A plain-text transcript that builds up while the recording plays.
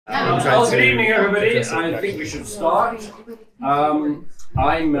Well, good evening, everybody. I think we should start. I'm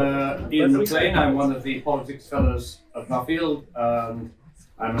Ian McLean. I'm one of the politics fellows of Nuffield, and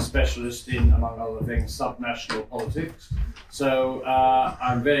I'm a specialist in, among other things, subnational politics. So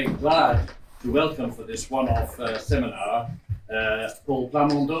I'm very glad to welcome for this one-off seminar Paul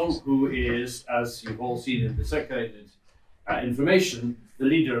Plamondon, who is, as you've all seen in the circulated information, the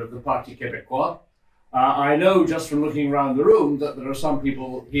leader of the Parti Québécois. I know just from looking around the room that there are some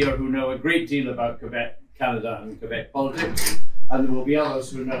people here who know a great deal about Quebec, Canada and Quebec politics, and there will be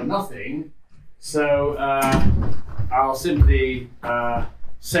others who know nothing. So I'll simply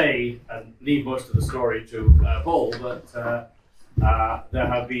say and leave most of the story to Paul that there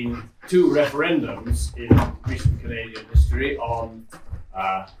have been two referendums in recent Canadian history on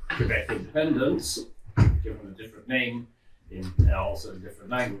Quebec independence, given a different name in also in different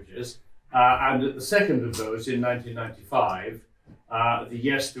languages. And at the second of those, in 1995, the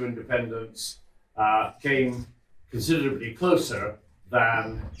yes to independence came considerably closer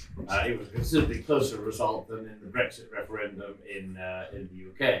than, it was a considerably closer result than in the Brexit referendum in the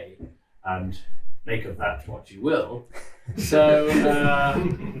UK, and make of that what you will. So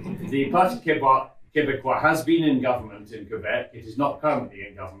the Parti Québécois has been in government in Quebec. It is not currently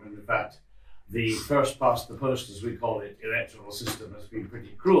in government. In fact, the first past the post, as we call it, electoral system has been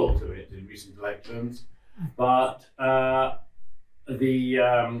pretty cruel to it in recent elections. But I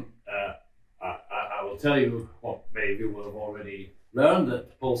will tell you what many of you will have already learned,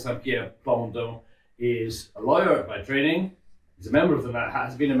 that Paul St-Pierre Plamondon is a lawyer by training. He's a member of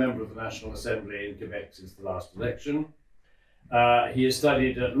has been a member of the National Assembly in Quebec since the last election. He has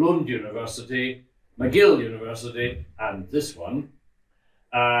studied at Lund University, McGill University, and this one.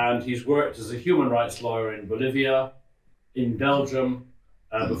 And he's worked as a human rights lawyer in Bolivia, in Belgium,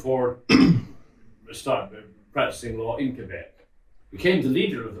 before started practicing law in Quebec. Became the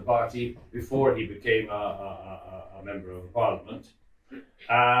leader of the party before he became a member of parliament.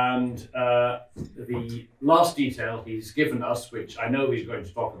 And the last detail he's given us, which I know he's going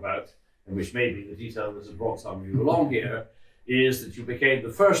to talk about, and which may be the detail that has brought some of you along here, is that you became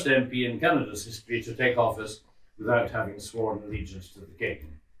the first MP in Canada's history to take office without having sworn allegiance to the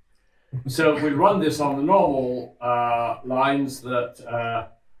king. So we'll run this on the normal lines that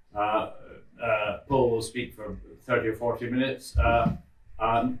Paul will speak for 30 or 40 minutes.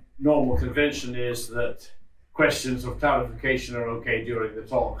 Normal convention is that questions of clarification are okay during the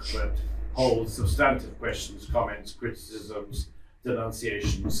talk, but hold substantive questions, comments, criticisms,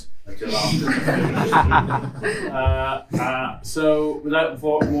 denunciations until after. So without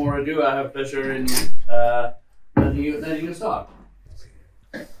more ado, I have pleasure in letting you start.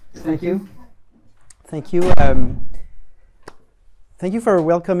 Thank you. Thank you. Thank you for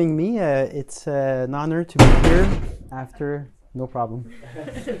welcoming me. It's an honor to be here after, no problem.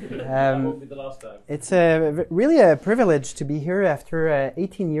 Won't be the last time. It's really a privilege to be here after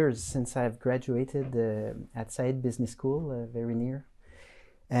 18 years since I've graduated at Saïd Business School, very near.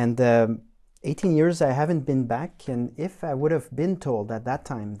 And 18 years I haven't been back, and if I would have been told at that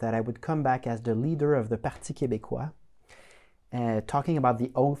time that I would come back as the leader of the Parti Québécois, talking about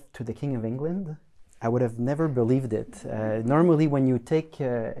the oath to the King of England, I would have never believed it. Normally when you take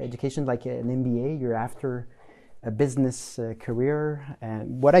education like an MBA, you're after a business career.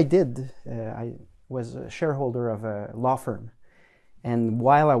 And what I did, I was a shareholder of a law firm. And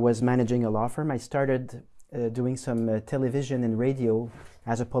while I was managing a law firm, I started doing some television and radio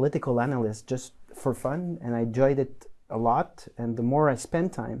as a political analyst just for fun, and I enjoyed it a lot. And the more I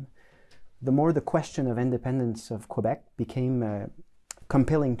spent time, the more the question of independence of Quebec became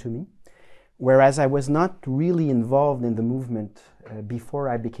compelling to me. Whereas I was not really involved in the movement before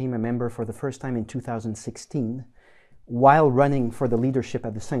I became a member for the first time in 2016, while running for the leadership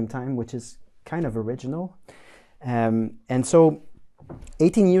at the same time, which is kind of original. And so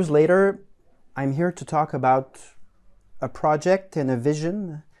 18 years later, I'm here to talk about a project and a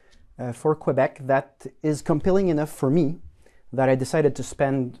vision for Quebec that is compelling enough for me that I decided to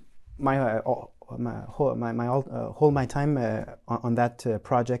spend my time on that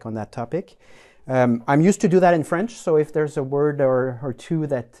project, on that topic. I'm used to do that in French, so if there's a word or two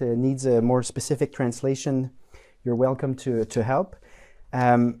that needs a more specific translation, you're welcome to help.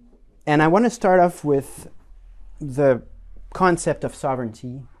 And I want to start off with the concept of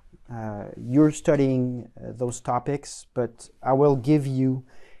sovereignty. You're studying those topics, but I will give you,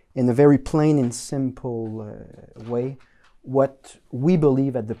 in a very plain and simple way, what we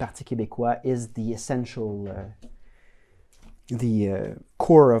believe at the Parti Québécois is the essential, the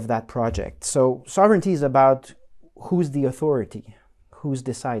core of that project. So sovereignty is about who's the authority, who's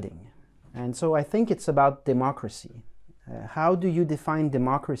deciding. And so I think it's about democracy. How do you define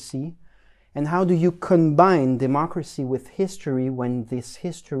democracy? And how do you combine democracy with history when this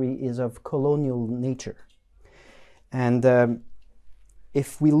history is of colonial nature? And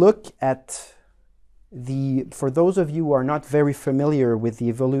if we look at for those of you who are not very familiar with the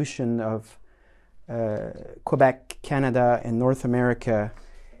evolution of Quebec, Canada, and North America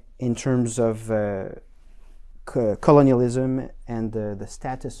in terms of colonialism and the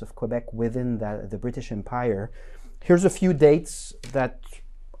status of Quebec within the British Empire, here's a few dates that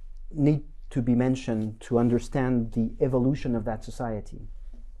need to be mentioned to understand the evolution of that society.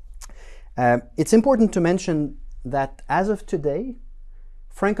 It's important to mention that as of today,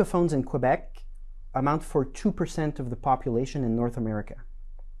 Francophones in Quebec amount for 2% of the population in North America.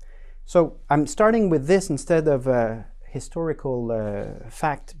 So I'm starting with this instead of a historical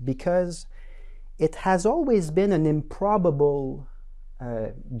fact because it has always been an improbable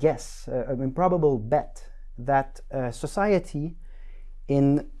guess, an improbable bet that society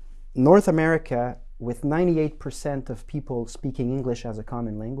in North America with 98% of people speaking English as a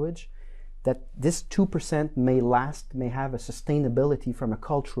common language, that this 2% may last, may have a sustainability from a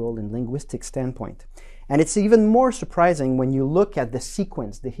cultural and linguistic standpoint. And it's even more surprising when you look at the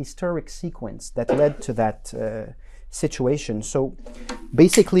sequence, the historic sequence that led to that situation. So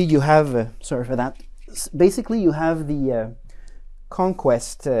basically you have, sorry for that, basically you have the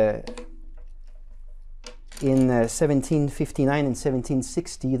conquest in 1759 and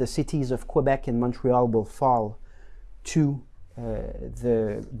 1760, the cities of Quebec and Montreal will fall to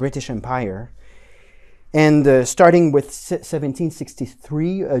the British Empire. And starting with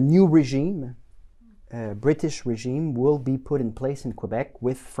 1763, a new regime, British regime, will be put in place in Quebec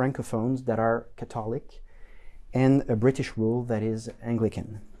with Francophones that are Catholic and a British rule that is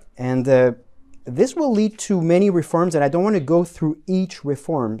Anglican. And this will lead to many reforms, and I don't want to go through each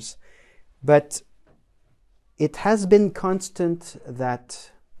reforms, but it has been constant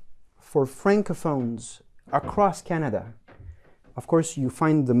that for Francophones across Canada, of course, you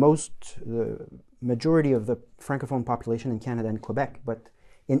find the majority of the Francophone population in Canada and Quebec, but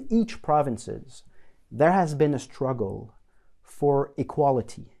in each provinces, there has been a struggle for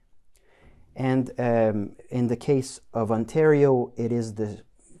equality. And in the case of Ontario, it is,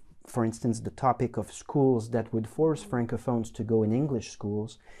 for instance, the topic of schools that would force Francophones to go in English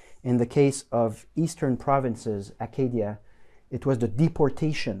schools. In the case of eastern provinces, Acadia, it was the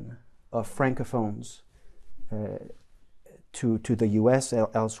deportation of Francophones to the US,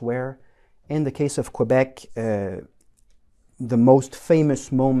 elsewhere. In the case of Quebec, the most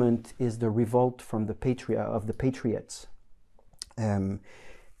famous moment is the revolt from the Patriots,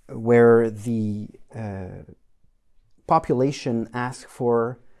 where the population asked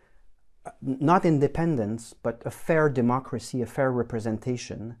for not independence, but a fair democracy, a fair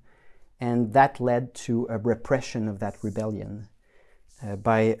representation, and that led to a repression of that rebellion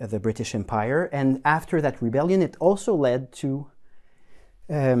by the British Empire. And after that rebellion, it also led to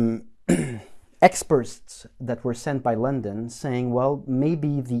experts that were sent by London saying, well,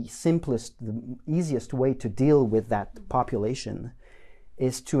 maybe the simplest, the easiest way to deal with that population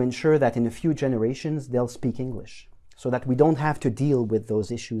is to ensure that in a few generations they'll speak English, so that we don't have to deal with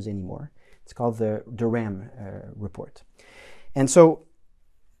those issues anymore. It's called the Durham Report. And so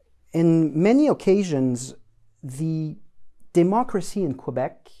in many occasions, the democracy in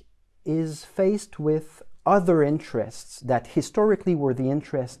Quebec is faced with other interests that historically were the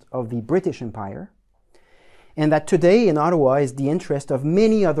interest of the British Empire, and that today in Ottawa is the interest of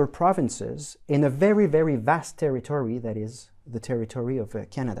many other provinces in a very, very vast territory that is the territory of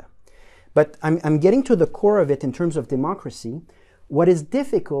Canada. But I'm getting to the core of it in terms of democracy. What is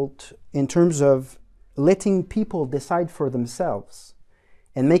difficult in terms of letting people decide for themselves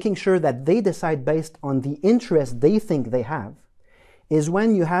and making sure that they decide based on the interest they think they have is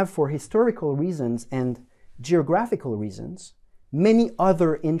when you have, for historical reasons and geographical reasons, many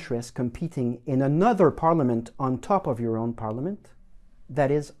other interests competing in another parliament on top of your own parliament,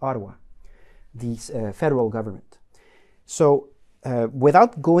 that is Ottawa, the federal government. So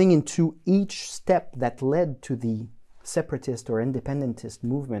without going into each step that led to the separatist or independentist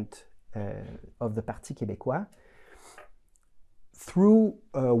movement of the Parti Québécois, through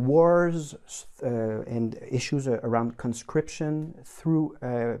wars and issues around conscription, through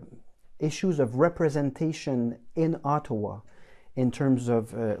issues of representation in Ottawa in terms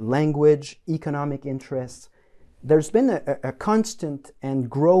of language, economic interests, there's been a constant and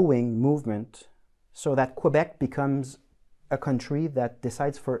growing movement so that Quebec becomes a country that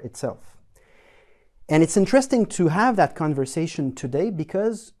decides for itself. And it's interesting to have that conversation today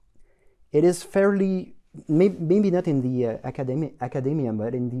because it is fairly, maybe not in the academia,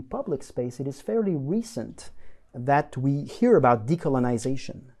 but in the public space, it is fairly recent that we hear about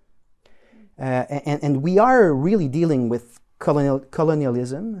decolonization. And we are really dealing with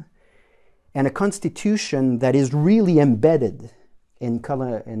colonialism and a constitution that is really embedded in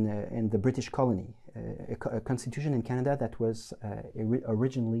the British colony. A constitution in Canada that was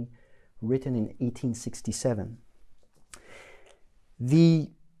originally written in 1867. The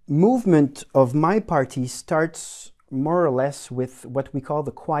movement of my party starts more or less with what we call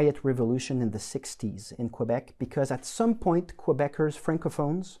the Quiet Revolution in the 60s in Quebec, because at some point Quebecers,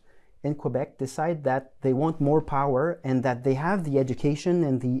 francophones in Quebec, decide that they want more power and that they have the education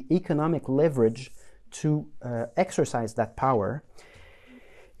and the economic leverage to exercise that power.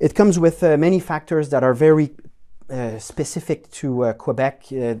 It comes with many factors that are very specific to Quebec.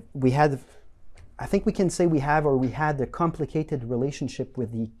 I think we can say we had a complicated relationship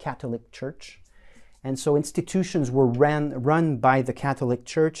with the Catholic Church. And so institutions were run by the Catholic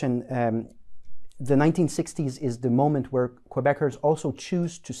Church, and the 1960s is the moment where Quebecers also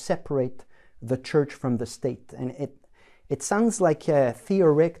choose to separate the church from the state. And it sounds like a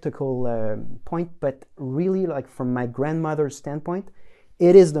theoretical point, but really, like from my grandmother's standpoint,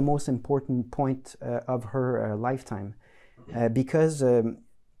 it is the most important point of her lifetime, because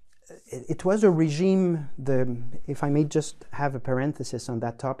it was a regime, if I may just have a parenthesis on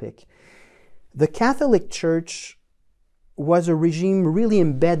that topic, the Catholic Church was a regime really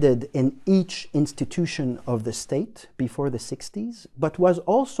embedded in each institution of the state before the 60s, but was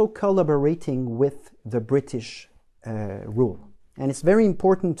also collaborating with the British rule. And it's very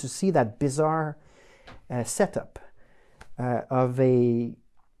important to see that bizarre setup of an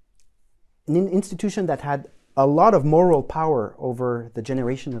institution that had a lot of moral power over the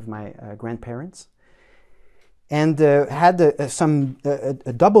generation of my grandparents, and had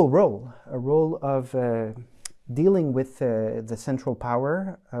a double role, a role of dealing with the central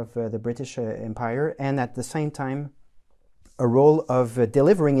power of the British Empire, and at the same time a role of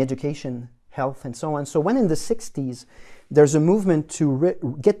delivering education, health, and so on. So when in the 60s there's a movement to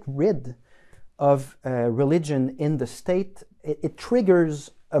get rid of religion in the state, it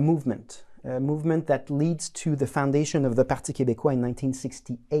triggers a movement that leads to the foundation of the Parti Québécois in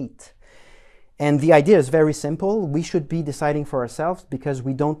 1968. And the idea is very simple. We should be deciding for ourselves because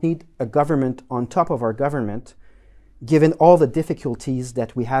we don't need a government on top of our government, given all the difficulties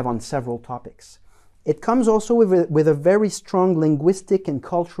that we have on several topics. It comes also with a very strong linguistic and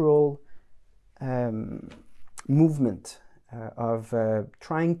cultural movement of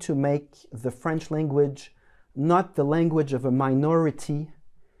trying to make the French language not the language of a minority,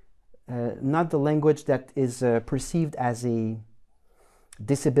 not the language that is perceived as a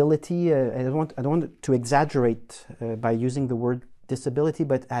disability. I don't want to exaggerate by using the word disability,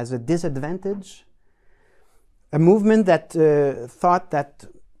 but as a disadvantage. A movement that thought that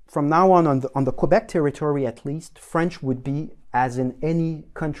from now on the Quebec territory at least, French would be as in any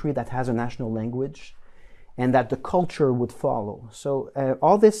country that has a national language, and that the culture would follow. So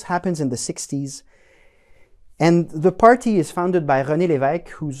all this happens in the 60s. And the party is founded by René Lévesque,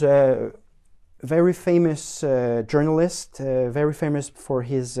 who's a very famous journalist, very famous for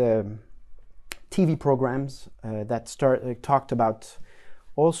his TV programs that talked about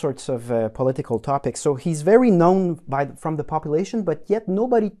all sorts of political topics. So he's very known from the population, but yet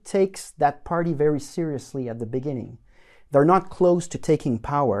nobody takes that party very seriously at the beginning. They're not close to taking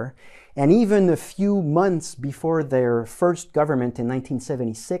power. And even a few months before their first government in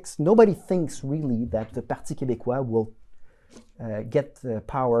 1976, nobody thinks really that the Parti Québécois will get the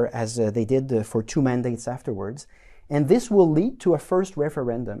power as they did for 2 mandates afterwards. And this will lead to a first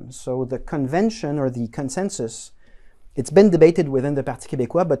referendum. So the convention or the consensus, it's been debated within the Parti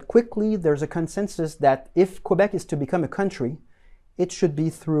Québécois, but quickly there's a consensus that if Quebec is to become a country, it should be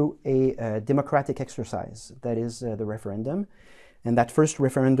through a democratic exercise, that is the referendum. And that first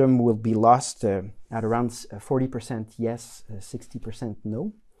referendum will be lost at around 40% yes, 60%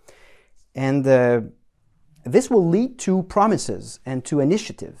 no. And this will lead to promises and to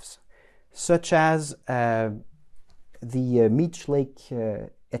initiatives, such as the Meech Lake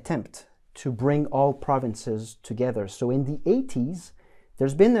attempt to bring all provinces together. So in the 80s,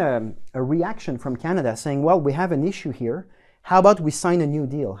 there's been a reaction from Canada saying, well, we have an issue here. How about we sign a new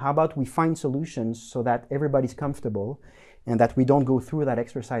deal? How about we find solutions so that everybody's comfortable and that we don't go through that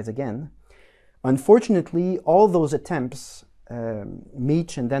exercise again? Unfortunately, all those attempts,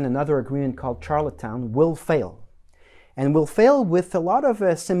 Meech and then another agreement called Charlottetown, will fail. And will fail with a lot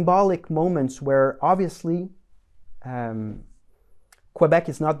of symbolic moments where obviously Quebec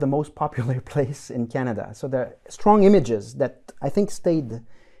is not the most popular place in Canada. So there are strong images that I think stayed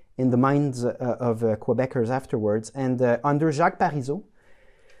in the minds of Quebecers afterwards. And under Jacques Parizeau,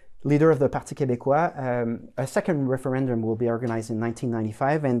 leader of the Parti Québécois, a second referendum will be organized in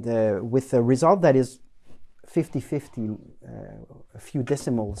 1995, and with a result that is 50-50, a few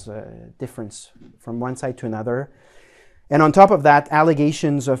decimals difference from one side to another. And on top of that,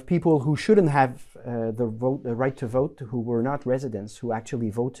 allegations of people who shouldn't have the right to vote, who were not residents, who actually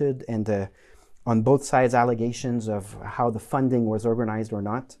voted, and on both sides, allegations of how the funding was organized or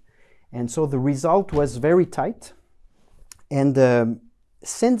not. And so the result was very tight. And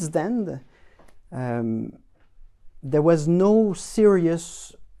since then, there was no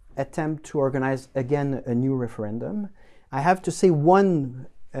serious attempt to organize again a new referendum. I have to say one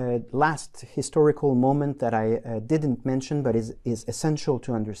last historical moment that I didn't mention but is essential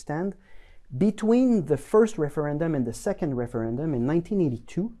to understand. Between the first referendum and the second referendum in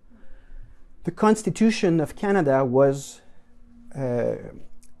 1982, the Constitution of Canada was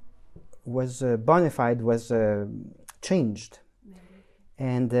bonified, was changed.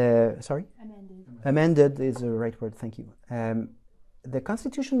 And, sorry? Amended is the right word, thank you. The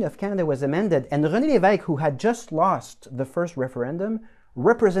Constitution of Canada was amended, and René Lévesque, who had just lost the first referendum,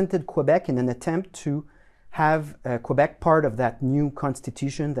 represented Quebec in an attempt to have Quebec part of that new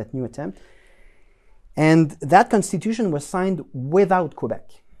constitution, that new attempt. And that constitution was signed without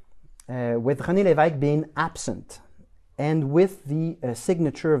Quebec, with René Lévesque being absent, and with the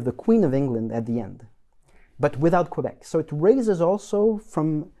signature of the Queen of England at the end, but without Quebec. So it raises also,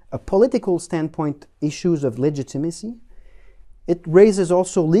 from a political standpoint, issues of legitimacy. It raises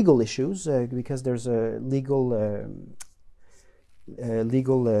also legal issues because there's a legal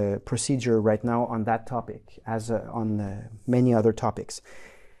procedure right now on that topic, as on many other topics.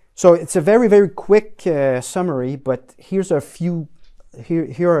 So it's a very, very quick summary, but here's a few.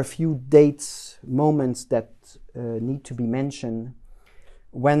 Here are a few dates, moments that need to be mentioned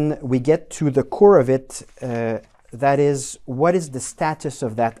when we get to the core of it. That is, what is the status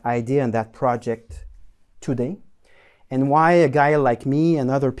of that idea and that project today? And why a guy like me and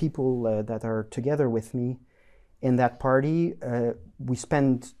other people that are together with me in that party, we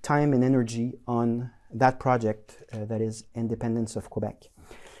spend time and energy on that project that is independence of Quebec.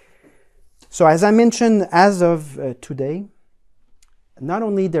 So as I mentioned, as of today, not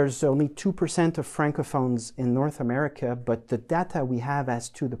only there's only 2% of Francophones in North America, but the data we have as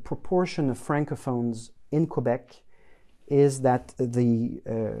to the proportion of Francophones in Quebec is that the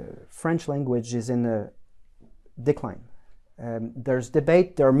French language is in a decline. There's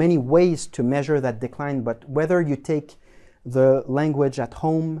debate, there are many ways to measure that decline, but whether you take the language at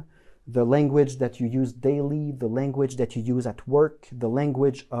home, the language that you use daily, the language that you use at work, the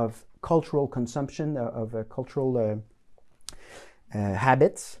language of cultural consumption, of cultural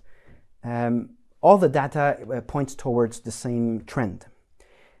habits, all the data points towards the same trend.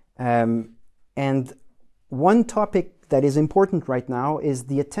 And one topic that is important right now is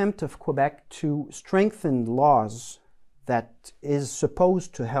the attempt of Quebec to strengthen laws that is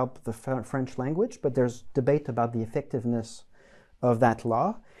supposed to help the French language, but there's debate about the effectiveness of that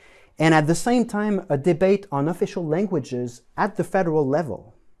law. And at the same time, a debate on official languages at the federal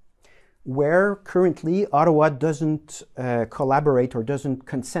level, where currently Ottawa doesn't collaborate or doesn't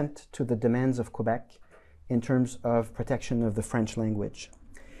consent to the demands of Quebec in terms of protection of the French language.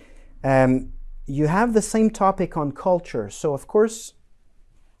 You have the same topic on culture. So of course,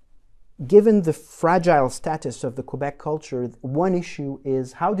 given the fragile status of the Quebec culture, one issue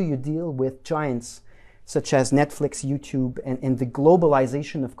is how do you deal with giants such as Netflix, YouTube, and the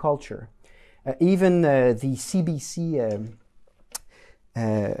globalization of culture. Even the CBC,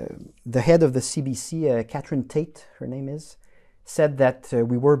 the head of the CBC, Catherine Tate, her name is, said that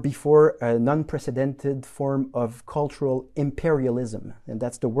we were before an unprecedented form of cultural imperialism. And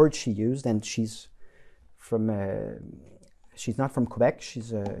that's the word she used, and she's not from Quebec, she's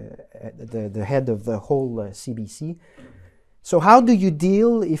the head of the whole CBC. So how do you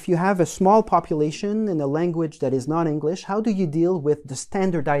deal, if you have a small population in a language that is not English, how do you deal with the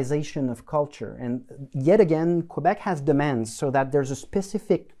standardization of culture? And yet again, Quebec has demands so that there's a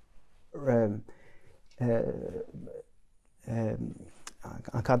specific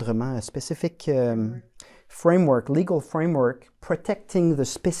encadrement, a specific framework, legal framework, protecting the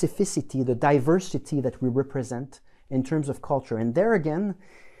specificity, the diversity that we represent in terms of culture. And there again,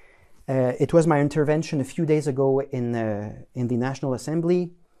 it was my intervention a few days ago in the National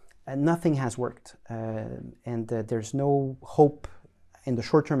Assembly. Nothing has worked. And there's no hope, in the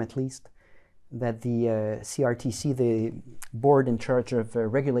short term at least, that the CRTC, the board in charge of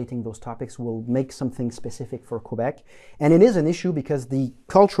regulating those topics, will make something specific for Quebec. And it is an issue because the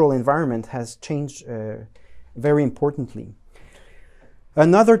cultural environment has changed very importantly.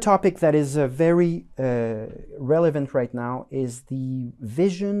 Another topic that is very relevant right now is the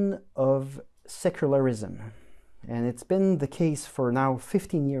vision of secularism. And it's been the case for now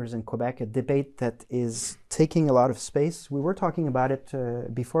 15 years in Quebec, a debate that is taking a lot of space. We were talking about it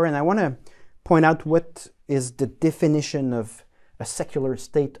before, and I want to point out what is the definition of a secular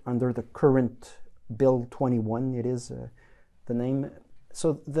state under the current Bill 21, it is the name.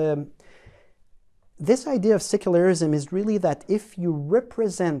 So this idea of secularism is really that if you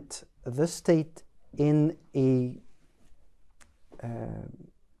represent the state in a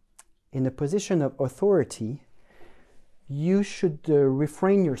position of authority, you should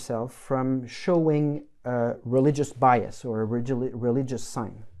refrain yourself from showing a religious bias or a religious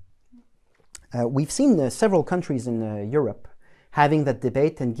sign. We've seen several countries in Europe having that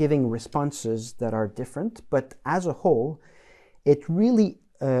debate and giving responses that are different, but as a whole, it really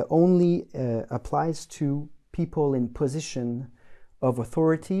only applies to people in position of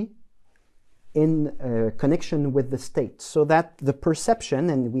authority in connection with the state. So that the perception,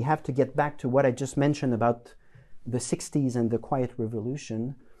 and we have to get back to what I just mentioned about the 60s and the Quiet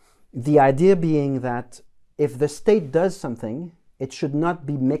Revolution, the idea being that if the state does something, it should not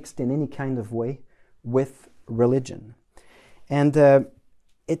be mixed in any kind of way with religion. And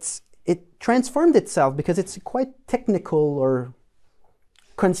it transformed itself because it's a quite technical or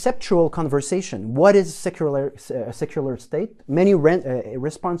conceptual conversation. What is a secular state? Many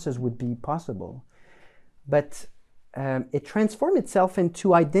responses would be possible. But it transformed itself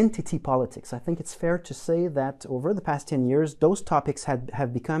into identity politics. I think it's fair to say that over the past 10 years, those topics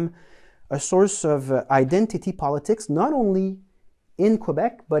have become a source of identity politics, not only in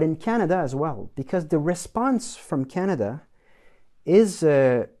Quebec, but in Canada as well. Because the response from Canada is,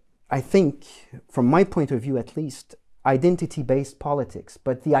 I think, from my point of view at least, identity-based politics.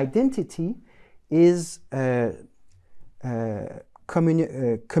 But the identity is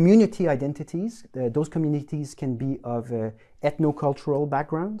community identities. Those communities can be of ethno-cultural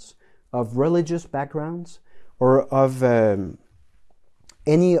backgrounds, of religious backgrounds, or of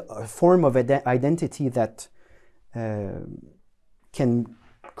any form of identity that can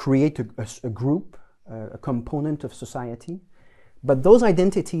create a group, a component of society. But those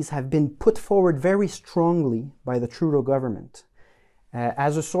identities have been put forward very strongly by the Trudeau government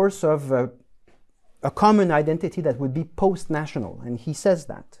as a source of a common identity that would be post-national. And he says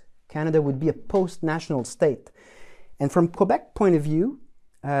that Canada would be a post-national state. And from Quebec point of view,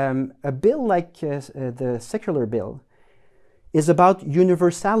 a bill like the secular bill is about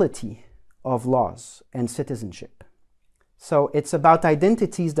universality of laws and citizenship. So it's about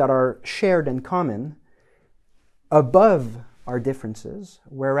identities that are shared and common above our differences,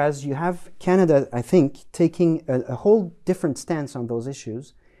 whereas you have Canada, I think, taking a whole different stance on those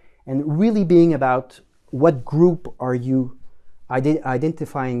issues and really being about what group are you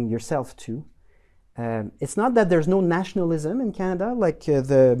identifying yourself to. It's not that there's no nationalism in Canada, like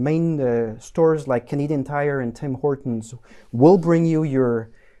the main stores like Canadian Tire and Tim Hortons will bring you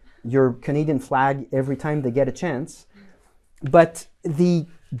your Canadian flag every time they get a chance. But the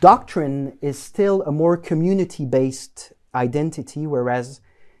doctrine is still a more community-based identity, whereas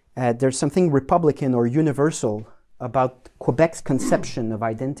there's something republican or universal about Quebec's conception of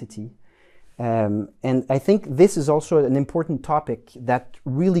identity. And I think this is also an important topic that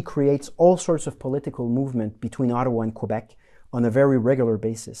really creates all sorts of political movement between Ottawa and Quebec on a very regular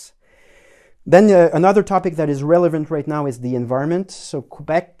basis. Then another topic that is relevant right now is the environment. So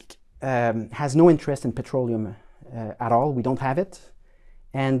Quebec has no interest in petroleum at all. We don't have it.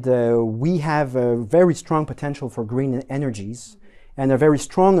 And we have a very strong potential for green energies and a very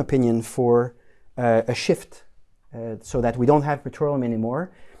strong opinion for a shift so that we don't have petroleum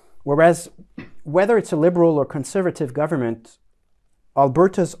anymore. Whereas whether it's a liberal or conservative government,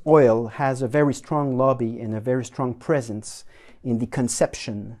 Alberta's oil has a very strong lobby and a very strong presence in the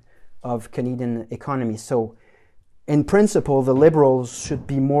conception of Canadian economy. So in principle, the Liberals should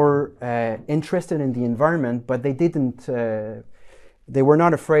be more interested in the environment, but they didn't. They were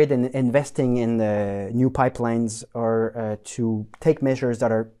not afraid in investing in new pipelines or to take measures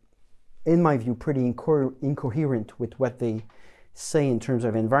that are, in my view, pretty incoherent with what they say in terms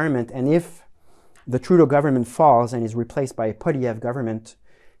of environment. And if the Trudeau government falls and is replaced by a Poilievre government,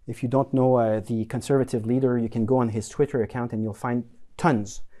 if you don't know the Conservative leader, you can go on his Twitter account and you'll find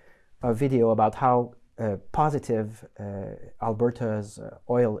tons of video about how positive Alberta's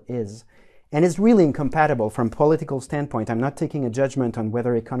oil is. And it's really incompatible from a political standpoint. I'm not taking a judgment on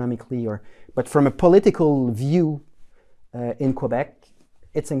whether economically but from a political view in Quebec,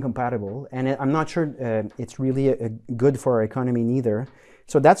 it's incompatible. And I'm not sure it's really good for our economy neither.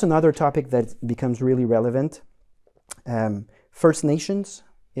 So that's another topic that becomes really relevant. First Nations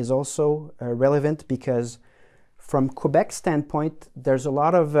is also relevant because from Quebec's standpoint, there's a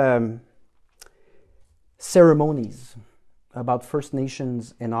lot of ceremonies about First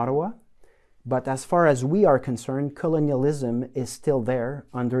Nations in Ottawa. But as far as we are concerned, colonialism is still there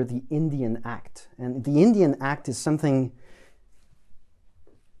under the Indian Act. And the Indian Act is something,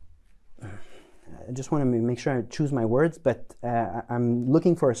 I just want to make sure I choose my words, but I'm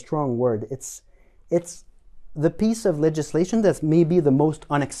looking for a strong word. It's the piece of legislation that's maybe the most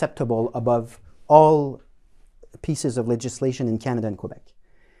unacceptable above all pieces of legislation in Canada and Quebec.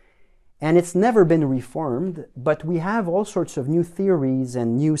 And it's never been reformed, but we have all sorts of new theories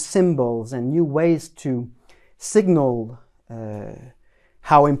and new symbols and new ways to signal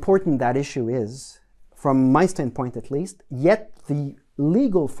how important that issue is, from my standpoint at least. Yet the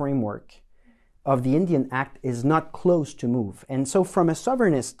legal framework of the Indian Act is not close to move. And so from a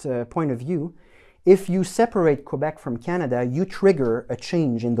sovereignist point of view, if you separate Quebec from Canada, you trigger a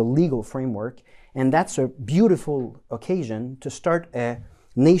change in the legal framework, and that's a beautiful occasion to start a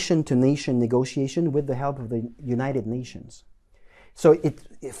nation-to-nation negotiation with the help of the United Nations. So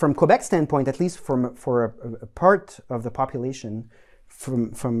from Quebec's standpoint, at least for a part of the population,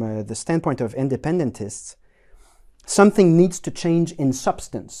 from the standpoint of independentists, something needs to change in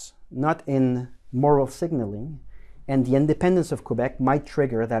substance, not in moral signaling, and the independence of Quebec might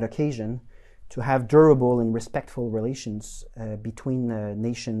trigger that occasion to have durable and respectful relations between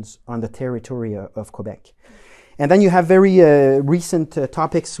nations on the territory of Quebec. And then you have very recent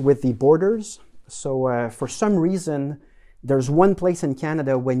topics with the borders. So for some reason, there's one place in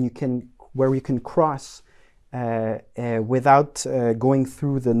Canada where you can cross without going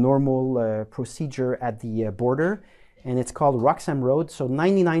through the normal procedure at the border, and it's called Roxham Road. So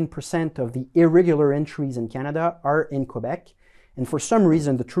 99% of the irregular entries in Canada are in Quebec. And for some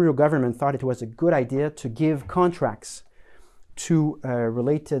reason, the Trudeau government thought it was a good idea to give contracts to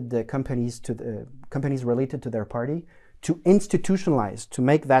related companies, to the companies related to their party, to institutionalize, to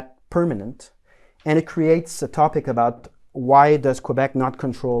make that permanent. And it creates a topic about why does Quebec not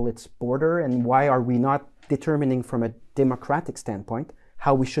control its border, and why are we not determining from a democratic standpoint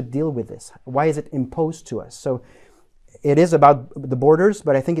how we should deal with this? Why is it imposed to us? So it is about the borders,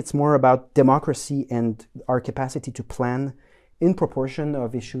 but I think it's more about democracy and our capacity to plan in proportion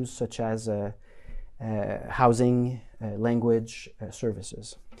of issues such as housing, language,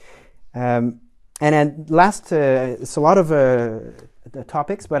 services. And then last, it's a lot of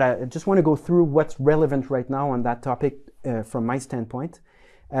topics, but I just want to go through what's relevant right now on that topic from my standpoint.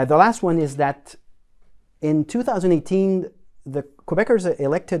 The last one is that in 2018, the Quebecers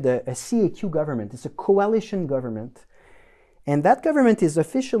elected a CAQ government. It's a coalition government. And that government is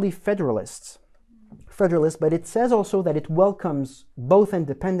officially federalist, but it says also that it welcomes both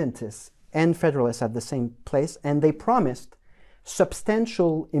independentists and federalists at the same place, and they promised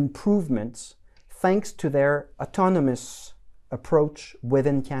substantial improvements thanks to their autonomous approach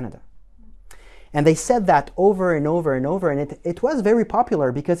within Canada. And they said that over and over and over, and it was very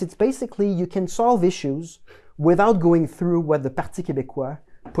popular because it's basically you can solve issues without going through what the Parti Québécois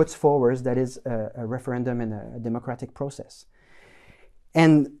puts forward, that is a referendum and a democratic process.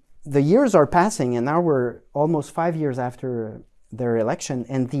 And the years are passing, and now we're almost 5 years after their election,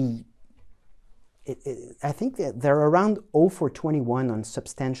 and I think that they're around 0 for 21 on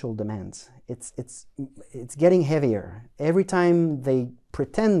substantial demands. It's getting heavier. Every time they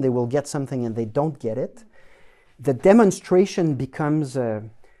pretend they will get something and they don't get it, the demonstration becomes,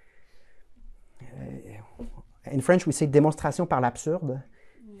 in French we say démonstration par l'absurde.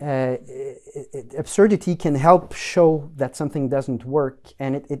 Absurdity can help show that something doesn't work,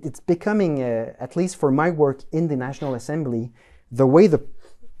 and it's becoming, at least for my work in the National Assembly, the way the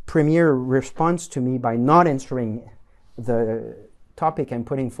Premier responds to me by not answering the topic I'm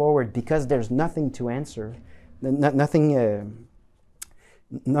putting forward because there's nothing to answer, not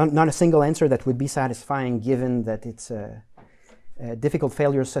a single answer that would be satisfying, given that it's difficult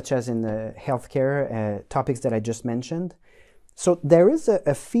failures such as in healthcare, topics that I just mentioned. So there is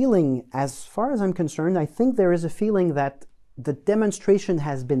a feeling, as far as I'm concerned, I think there is a feeling that the demonstration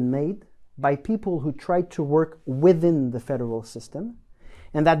has been made by people who tried to work within the federal system,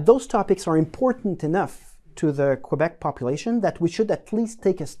 and that those topics are important enough to the Quebec population that we should at least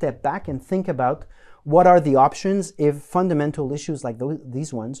take a step back and think about what are the options if fundamental issues like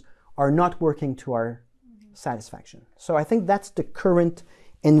these ones are not working to our satisfaction. So I think that's the current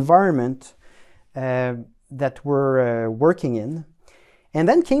environment that we're working in. And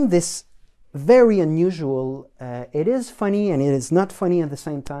then came this very unusual, it is funny and it is not funny at the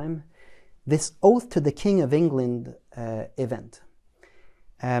same time, this Oath to the King of England event.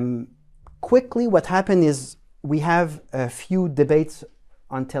 Quickly, what happened is we have a few debates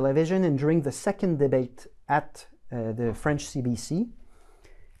on television, and during the second debate at the French CBC,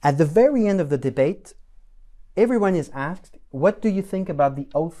 at the very end of the debate, everyone is asked, what do you think about the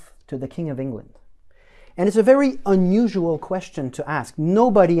oath to the King of England? And it's a very unusual question to ask.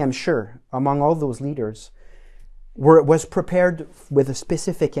 Nobody, I'm sure, among all those leaders was prepared with a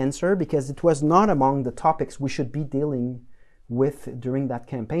specific answer, because it was not among the topics we should be dealing with during that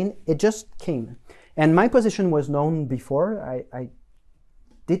campaign. It just came. And my position was known before. I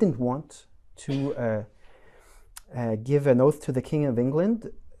didn't want to give an oath to the King of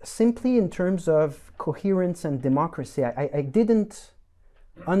England, simply in terms of coherence and democracy. I didn't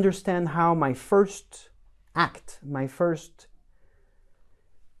understand how my first act, my first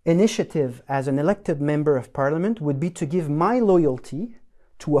initiative as an elected member of parliament would be to give my loyalty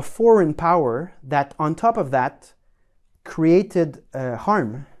to a foreign power that, on top of that, created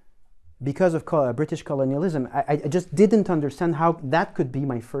harm because of British colonialism. I just didn't understand how that could be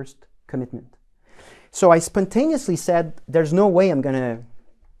my first commitment. So I spontaneously said, there's no way I'm gonna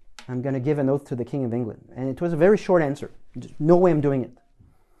give an oath to the King of England. And it was a very short answer. Just, no way I'm doing it.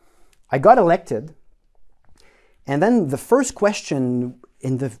 I got elected, and then the first question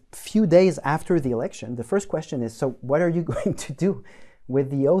in the few days after the election, the first question is, so what are you going to do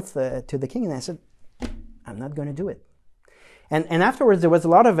with the oath to the King? And I said, I'm not going to do it. And afterwards, there was a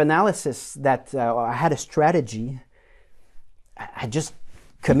lot of analysis that I had a strategy. I just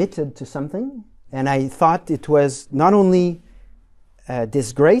committed to something, and I thought it was not only a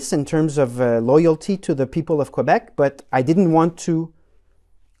disgrace in terms of loyalty to the people of Quebec, but I didn't want to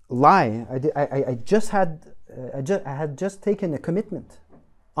lie. I had just taken a commitment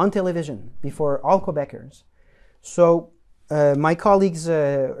on television before all Quebecers. So my colleagues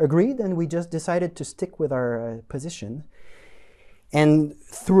agreed, and we just decided to stick with our position. And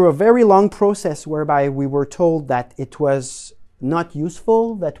through a very long process whereby we were told that it was not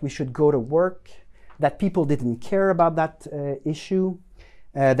useful, that we should go to work, that people didn't care about that issue,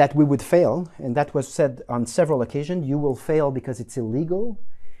 that we would fail, and that was said on several occasions, you will fail because it's illegal.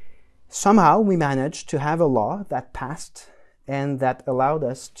 Somehow we managed to have a law that passed and that allowed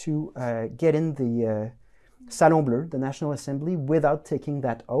us to get in the Salon Bleu, the National Assembly, without taking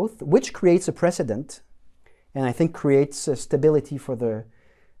that oath, which creates a precedent, and I think creates stability for the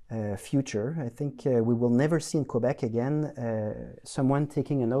future. I think we will never see in Quebec again someone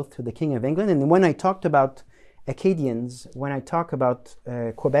taking an oath to the King of England. And when I talked about Acadians, when I talk about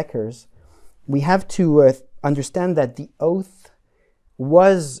Quebecers, we have to understand that the oath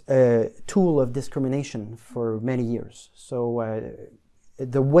was a tool of discrimination for many years. So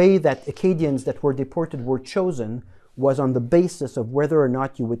the way that Acadians that were deported were chosen was on the basis of whether or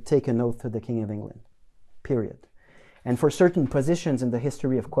not you would take an oath to the King of England, period. And for certain positions in the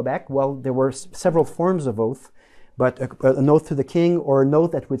history of Quebec, well, there were several forms of oath, but an oath to the king, or an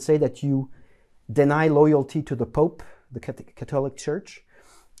oath that would say that you deny loyalty to the Pope, the Catholic Church.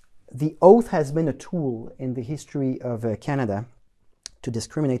 The oath has been a tool in the history of Canada to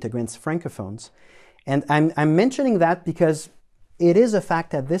discriminate against Francophones. And I'm mentioning that because it is a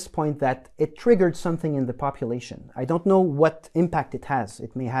fact at this point that it triggered something in the population. I don't know what impact it has.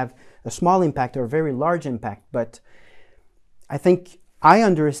 It may have a small impact or a very large impact, but I think I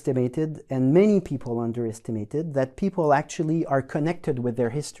underestimated, and many people underestimated, that people actually are connected with their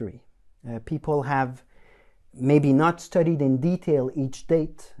history. People have maybe not studied in detail each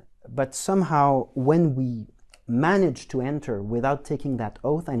date, but somehow when we managed to enter without taking that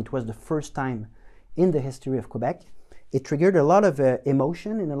oath, and it was the first time in the history of Quebec, it triggered a lot of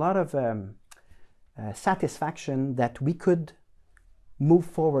emotion and a lot of satisfaction that we could move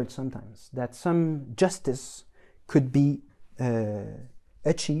forward sometimes, that some justice could be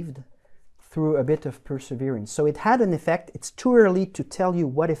achieved through a bit of perseverance. So it had an effect. It's too early to tell you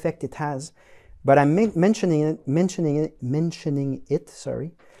what effect it has, but I'm mentioning it,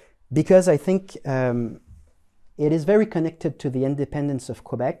 because I think it is very connected to the independence of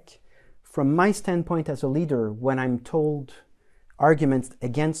Quebec. From my standpoint as a leader, when I'm told arguments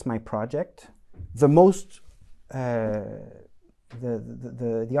against my project, the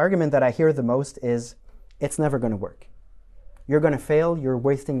argument that I hear the most is, it's never going to work. You're going to fail, you're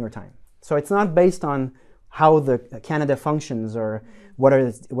wasting your time. So it's not based on how the Canada functions or what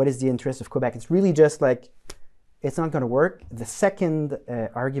is the interest of Quebec. It's really just like, it's not going to work. The second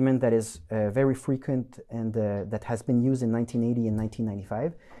argument that is very frequent and that has been used in 1980 and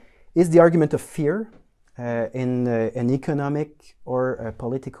 1995 is the argument of fear in an economic or a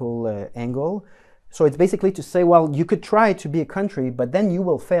political angle. So it's basically to say, well, you could try to be a country, but then you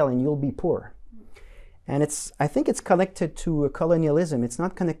will fail and you'll be poor. And I think it's connected to colonialism. It's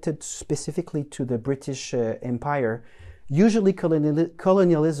not connected specifically to the British Empire. Usually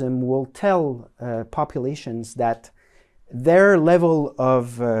colonialism will tell populations that their level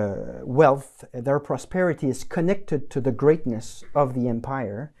of wealth, their prosperity is connected to the greatness of the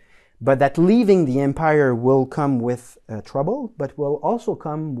empire, but that leaving the empire will come with trouble, but will also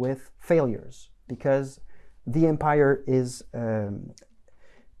come with failures, because the empire is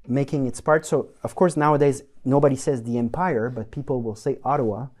making its part. So, of course, nowadays, nobody says the empire, but people will say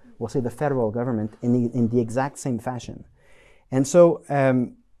Ottawa, will say the federal government in the exact same fashion. And so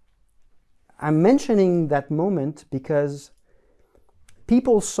I'm mentioning that moment because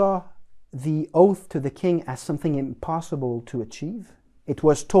people saw the oath to the king as something impossible to achieve. It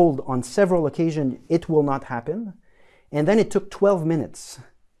was told on several occasions, it will not happen. And then it took 12 minutes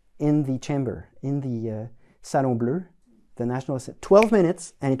in the chamber, in the Salon Bleu, the National Assembly, 12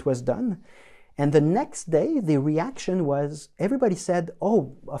 minutes, and it was done. And the next day, the reaction was, everybody said,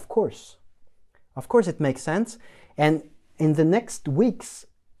 oh, of course it makes sense. And in the next weeks,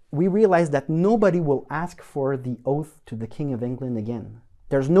 we realized that nobody will ask for the oath to the King of England again.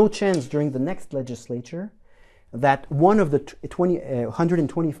 There's no chance during the next legislature that one of the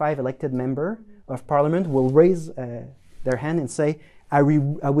 125 elected member of Parliament will raise their hand and say, I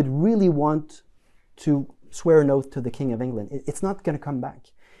would really want to swear an oath to the King of England. It's not going to come back.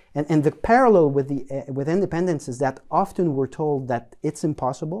 And the parallel with independence is that often we're told that it's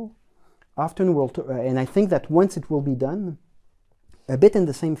impossible. Often and I think that once it will be done, a bit in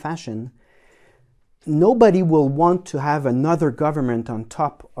the same fashion, nobody will want to have another government on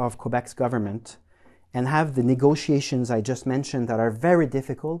top of Quebec's government and have the negotiations I just mentioned that are very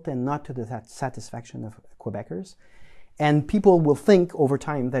difficult and not to the satisfaction of Quebecers. And people will think over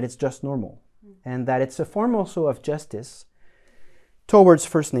time that it's just normal and that it's a form also of justice towards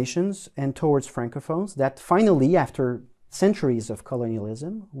First Nations and towards Francophones that finally, after centuries of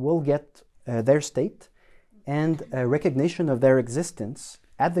colonialism, will get their state and a recognition of their existence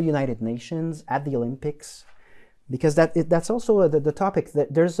at the United Nations, at the Olympics, because that's also the topic,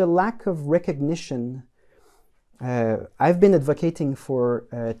 that there's a lack of recognition. I've been advocating for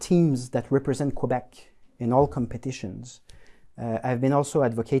teams that represent Quebec in all competitions. I've been also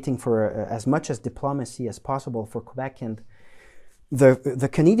advocating for as much as diplomacy as possible for Quebec, and the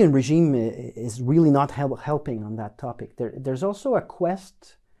Canadian regime is really not helping on that topic. There's also a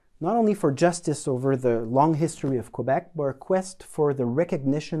quest not only for justice over the long history of Quebec, but a quest for the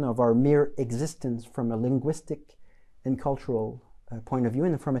recognition of our mere existence from a linguistic and cultural point of view,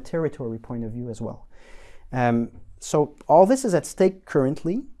 and from a territory point of view as well. So all this is at stake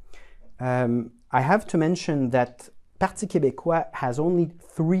currently. I have to mention that Parti Québécois has only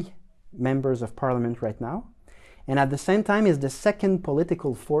 3 members of parliament right now, and at the same time is the second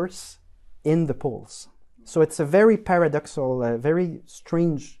political force in the polls. So it's a very paradoxical, very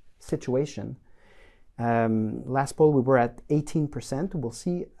strange situation. Last poll we were at 18%. We'll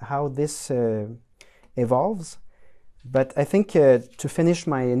see how this evolves. But I think to finish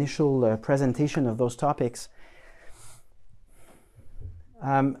my initial presentation of those topics,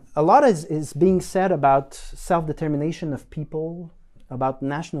 a lot is being said about self-determination of people, about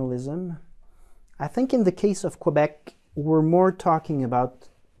nationalism. I think in the case of Quebec, we're more talking about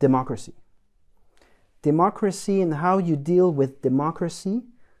democracy. Democracy and how you deal with democracy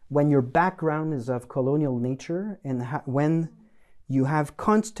when your background is of colonial nature and when you have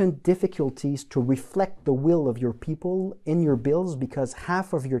constant difficulties to reflect the will of your people in your bills, because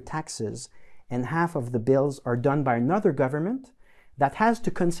half of your taxes and half of the bills are done by another government that has to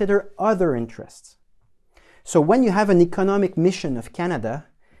consider other interests. So when you have an economic mission of Canada,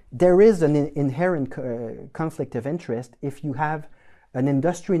 there is an inherent conflict of interest if you have an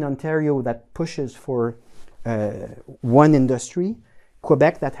industry in Ontario that pushes for one industry,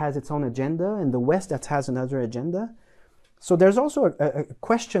 Quebec that has its own agenda, and the West that has another agenda. So there's also a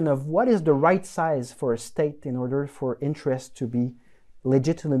question of what is the right size for a state in order for interests to be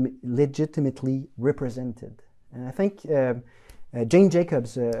legitimately represented. And I think Jane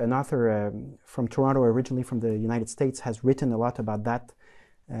Jacobs, an author from Toronto, originally from the United States, has written a lot about that.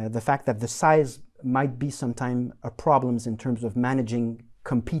 The fact that the size might be sometimes a problem in terms of managing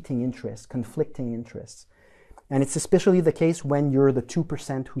competing interests, conflicting interests. And it's especially the case when you're the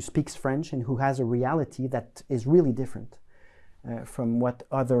 2% who speaks French and who has a reality that is really different from what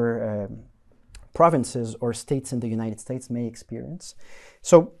other provinces or states in the United States may experience.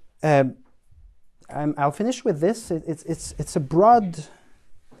 So I'll finish with this. It's a broad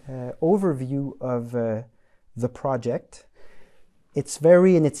overview of the project. It's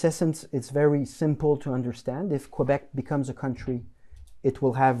very, in its essence, it's very simple to understand. If Quebec becomes a country, it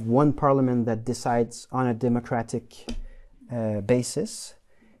will have one parliament that decides on a democratic basis,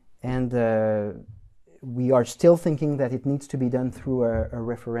 and we are still thinking that it needs to be done through a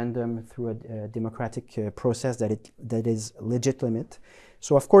referendum, through a democratic process that is legitimate.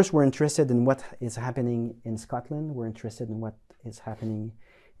 So of course we're interested in what is happening in Scotland, we're interested in what is happening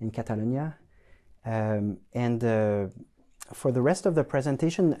in Catalonia, and for the rest of the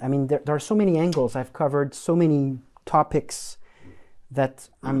presentation, I mean, there are so many angles. I've covered so many topics that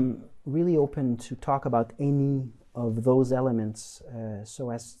I'm really open to talk about any of those elements so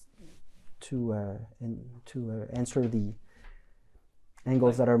as to answer the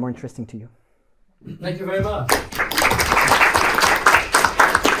angles that are more interesting to you. Thank you very much.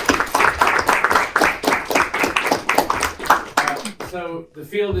 So the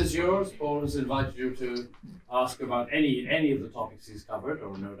field is yours. Paul has invited you to ask about any of the topics he's covered,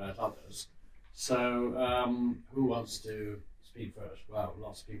 or no doubt others. So who wants to speak first? Well,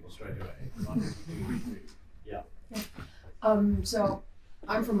 lots of people straight away. Yeah. So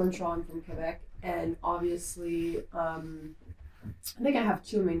I'm from Montreal, I'm from Quebec, and obviously I think I have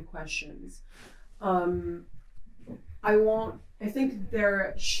two main questions.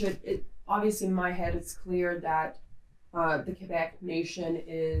 Obviously in my head it's clear that the Quebec nation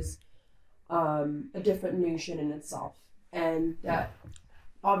is a different nation in itself, and that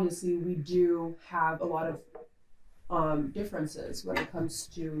obviously we do have a lot of differences when it comes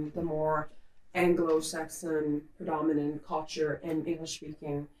to the more Anglo-Saxon predominant culture in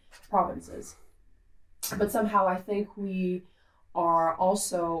English-speaking provinces. But somehow I think we are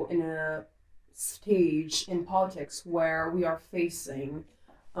also in a stage in politics where we are facing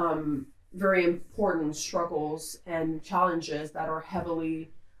very important struggles and challenges that are heavily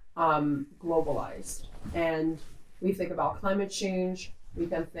globalized. And we think about climate change, we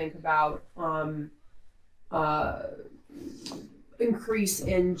can think about increase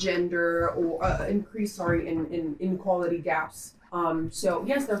in gender or in inequality gaps. So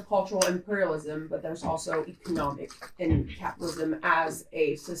yes, there's cultural imperialism, but there's also economic and capitalism as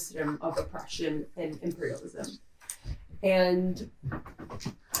a system of oppression and imperialism. And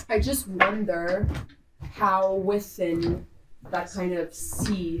I just wonder how within that kind of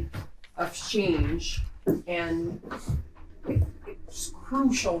sea of change and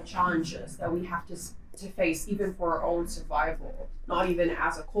crucial challenges that we have to face even for our own survival, not even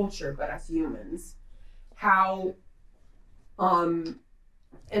as a culture, but as humans, how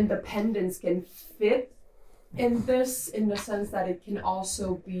independence can fit in this, in the sense that it can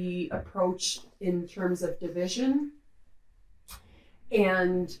also be approached in terms of division.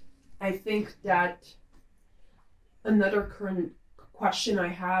 And I think that another current question I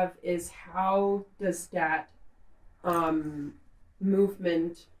have is, how does that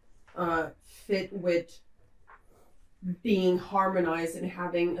movement fit with being harmonized and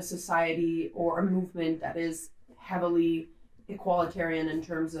having a society or a movement that is heavily egalitarian in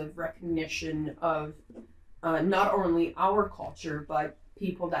terms of recognition of not only our culture, but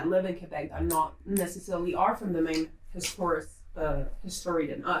people that live in Quebec that not necessarily are from the main history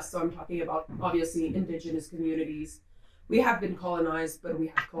than us. So I'm talking about obviously indigenous communities. We have been colonized, but we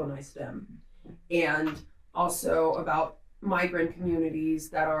have colonized them. And also about migrant communities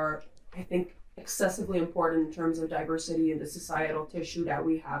that are, I think, excessively important in terms of diversity in the societal tissue that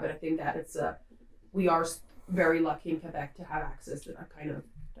we have. And I think that we are very lucky in Quebec to have access to that kind of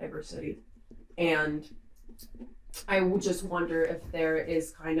diversity. And I would just wonder if there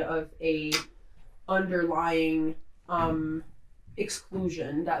is kind of a underlying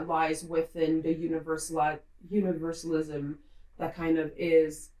exclusion that lies within the universalism that kind of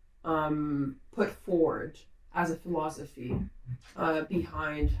is put forward as a philosophy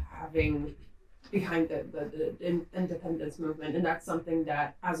behind the independence movement, and that's something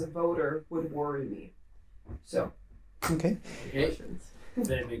that as a voter would worry me. So okay.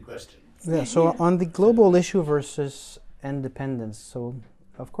 Very big question. Yeah, so on the global issue versus independence, so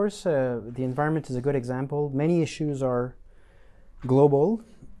of course the environment is a good example. Many issues are global.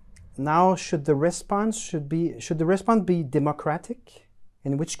 Now should the response be democratic,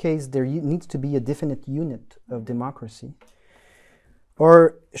 in which case there needs to be a definite unit of democracy?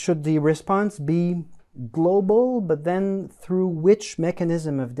 Or should the response be global, but then through which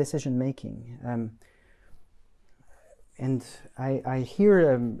mechanism of decision making? And I hear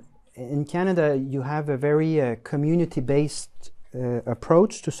in Canada you have a very community-based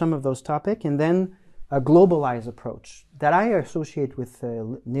approach to some of those topics, and then a globalized approach that I associate with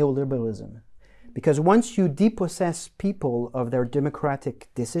neoliberalism. Because once you depossess people of their democratic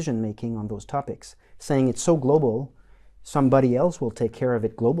decision making on those topics, saying it's so global, somebody else will take care of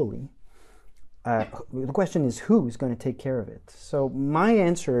it globally, the question is who is going to take care of it. So my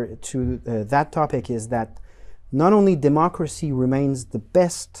answer to that topic is that not only democracy remains the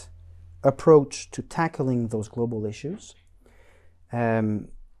best approach to tackling those global issues,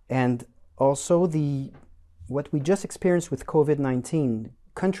 and also what we just experienced with COVID-19,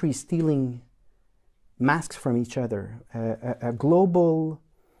 countries stealing masks from each other, a global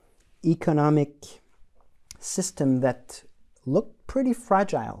economic system that looked pretty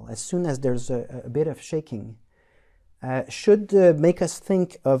fragile as soon as there's a bit of shaking, should make us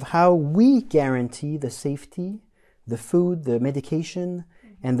think of how we guarantee the safety, the food, the medication,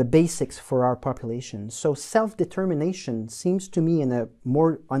 and the basics for our population. So self-determination seems to me in a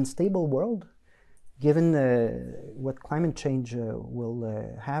more unstable world, given what climate change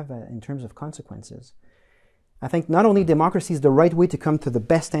will have in terms of consequences. I think not only democracy is the right way to come to the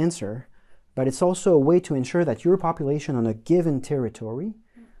best answer, but it's also a way to ensure that your population on a given territory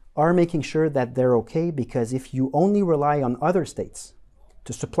are making sure that they're okay, because if you only rely on other states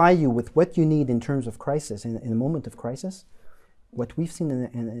to supply you with what you need in terms of crisis, in a moment of crisis, what we've seen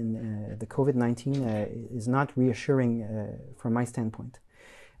in the COVID-19 is not reassuring from my standpoint.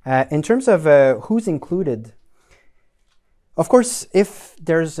 In terms of who's included, of course, if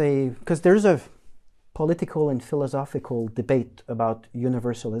there's because there's a political and philosophical debate about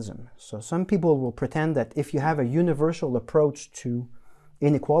universalism. So some people will pretend that if you have a universal approach to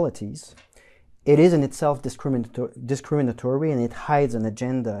inequalities, it is in itself discriminatory and it hides an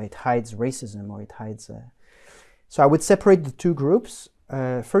agenda, it hides racism, or it hides... So I would separate the two groups.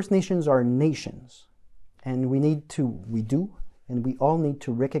 First Nations are nations, and we all need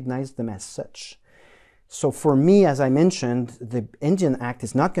to recognize them as such. So for me, as I mentioned, the Indian Act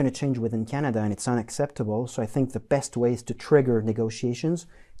is not going to change within Canada, and it's unacceptable. So I think the best way is to trigger negotiations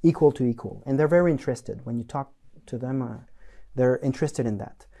equal to equal. And they're very interested. When you talk to them, they're interested in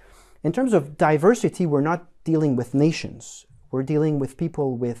that. In terms of diversity, we're not dealing with nations. We're dealing with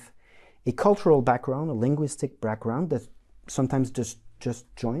people with a cultural background, a linguistic background that sometimes just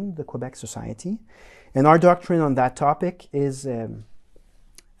join the Quebec society. And our doctrine on that topic is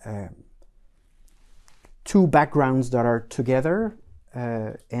two backgrounds that are together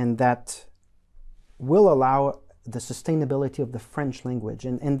and that will allow the sustainability of the French language.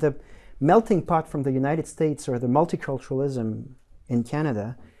 And the melting pot from the United States, or the multiculturalism in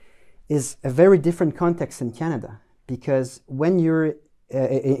Canada, is a very different context in Canada, because when you're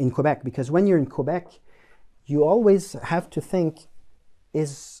in Quebec, you always have to think,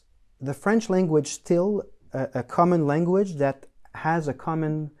 is the French language still a common language that has a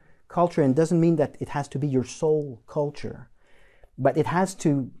common culture, and doesn't mean that it has to be your sole culture, but it has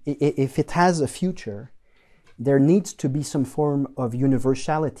to, if it has a future, there needs to be some form of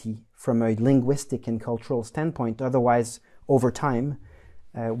universality from a linguistic and cultural standpoint. Otherwise, over time,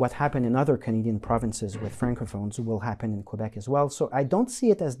 what happened in other Canadian provinces with francophones will happen in Quebec as well. So I don't see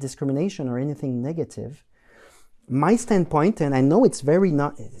it as discrimination or anything negative. My standpoint, and I know it's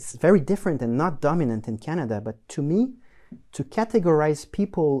very different and not dominant in Canada, but to me, to categorize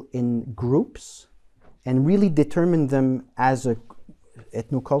people in groups and really determine them as a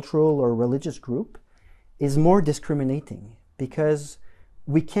ethnocultural or religious group is more discriminating, because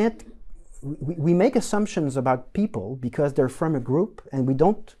we make assumptions about people because they're from a group, and we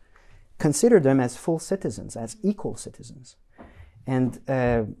don't consider them as full citizens, as equal citizens. And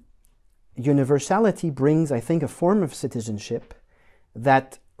universality brings, I think, a form of citizenship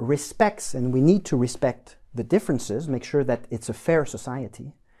that respects, and we need to respect the differences, make sure that it's a fair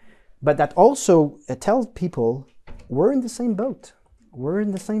society, but that also tells people we're in the same boat, we're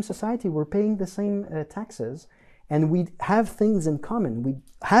in the same society, we're paying the same taxes, and we have things in common. We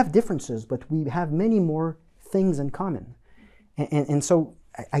have differences, but we have many more things in common. And so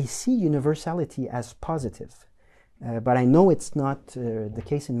I see universality as positive. But I know it's not the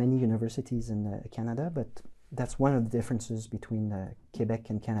case in many universities in Canada, but that's one of the differences between Quebec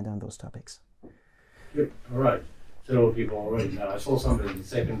and Canada on those topics. Good. All right. Several people already now. I saw somebody in the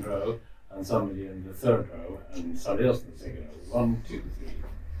second row, and somebody in the third row, and somebody else in the second row. 1, 2, 3.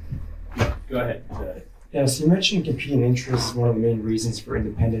 Yeah, go ahead. Yeah, so you mentioned competing interests is one of the main reasons for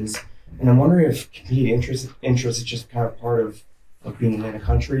independence. And I'm wondering if competing interest is just kind of part of being in a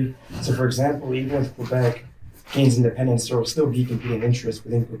country. So for example, even if Quebec gains independence, there will still be competing interests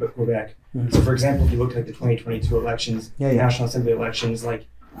within Quebec. Mm-hmm. So for example, if you look at the 2022 elections, the National Assembly elections, like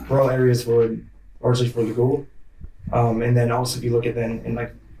rural areas were largely for Legault. And then also if you look at then in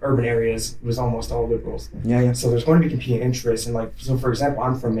like urban areas, it was almost all Liberals. So there's going to be competing interests. And like, so for example,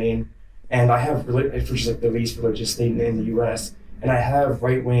 I'm from Maine, and I have, which is like the least religious state in the US, and I have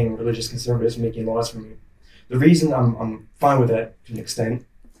right-wing religious conservatives making laws for me. The reason I'm fine with that to an extent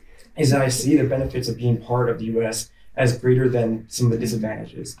is that I see the benefits of being part of the U.S. as greater than some of the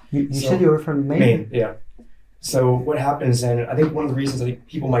disadvantages. You said you were from Maine? Maine, yeah. So what happens, and I think one of the reasons I think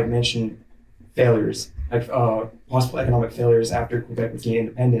people might mention failures, like possible economic failures after Quebec became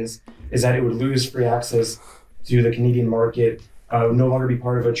independence, is that it would lose free access to the Canadian market, would no longer be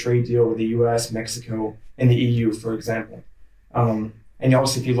part of a trade deal with the U.S., Mexico, and the EU, for example. And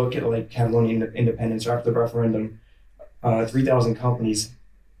also, if you look at like Catalonian independence or after the referendum, 3,000 companies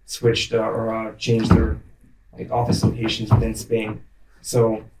switched or changed their office locations within Spain.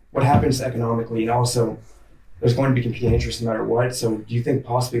 So what happens economically, and also there's going to be competing interests no matter what. So do you think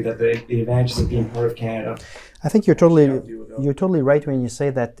possibly that the advantages of being part of Canada? I think you're totally right when you say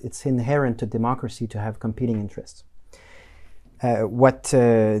that it's inherent to democracy to have competing interests. What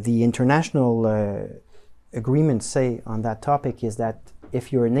the international agreements say on that topic is that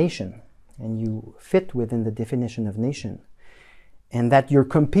if you're a nation and you fit within the definition of nation, and that your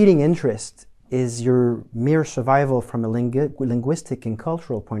competing interest is your mere survival from a linguistic and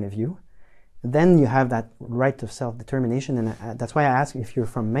cultural point of view, then you have that right of self-determination. And that's why I ask if you're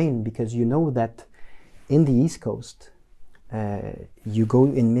from Maine, because you know that in the East Coast, you go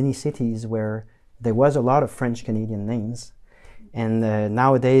in many cities where there was a lot of French-Canadian names. And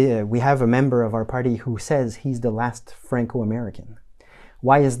nowadays, we have a member of our party who says he's the last Franco-American.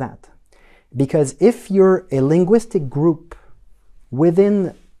 Why is that? Because if you're a linguistic group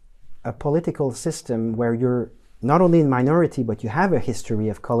within a political system where you're not only in minority, but you have a history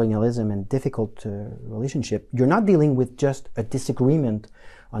of colonialism and difficult relationship, you're not dealing with just a disagreement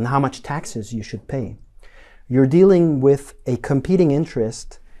on how much taxes you should pay. You're dealing with a competing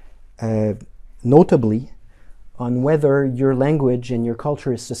interest, notably, on whether your language and your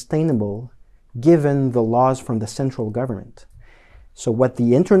culture is sustainable given the laws from the central government. So what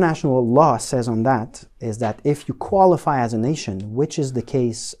the international law says on that is that if you qualify as a nation, which is the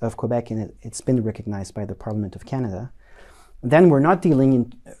case of Quebec, and it's been recognized by the Parliament of Canada, then we're not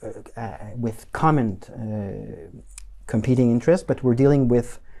dealing with common competing interests, but we're dealing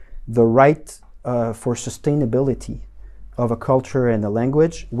with the right for sustainability of a culture and a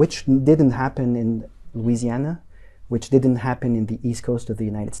language, which didn't happen in Louisiana, which didn't happen in the East Coast of the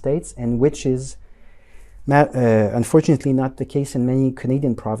United States, and which is unfortunately not the case in many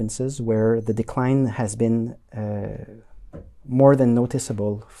Canadian provinces, where the decline has been more than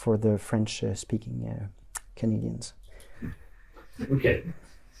noticeable for the French-speaking Canadians. Okay.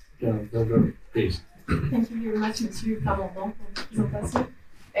 Go, please. Thank you very much, Monsieur Plamondon, for the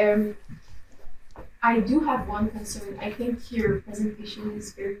presentation. I do have one concern. I think your presentation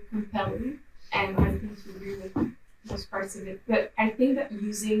is very compelling, and I think you agree with most parts of it. But I think that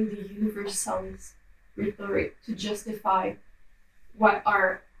using the universalist rhetoric to justify what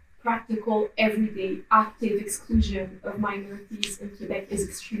are practical, everyday, active exclusion of minorities in Quebec is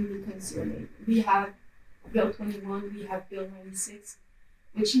extremely concerning. We have Bill 21, we have Bill 96,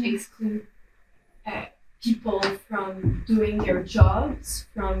 which exclude people from doing their jobs,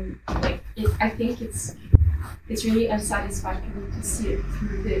 from I think it's really unsatisfactory to see it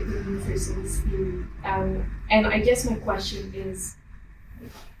through the universalist theory. And I guess my question is,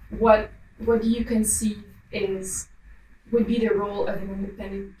 what do you conceive would be the role of an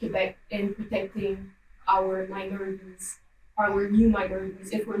independent Quebec in protecting our minorities, our new minorities?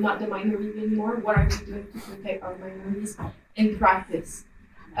 If we're not the minority anymore, what are we doing to protect our minorities in practice?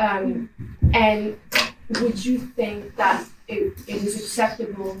 And would you think that it is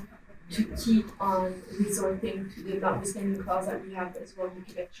acceptable to keep on resorting to the notwithstanding clause that we have as well in the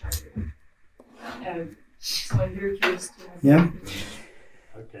Quebec Charter? So I'm very curious to have Yeah.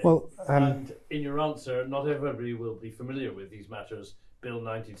 Okay. Well, and in your answer, not everybody will be familiar with these matters, Bill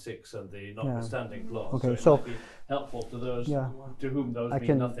 96 and the notwithstanding clause. Okay, so it might be helpful to those to whom those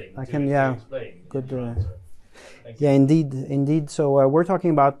mean nothing. I to can explain. good. Yeah, indeed. So we're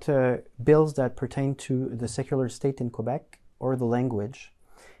talking about bills that pertain to the secular state in Quebec or the language,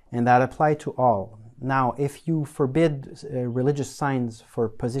 and that apply to all. Now, if you forbid religious signs for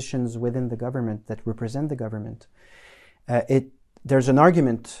positions within the government that represent the government, there's an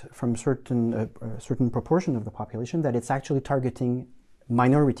argument from a certain proportion of the population that it's actually targeting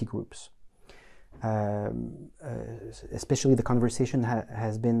minority groups. Especially the conversation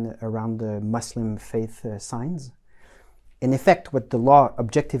has been around the Muslim faith signs. In effect, what the law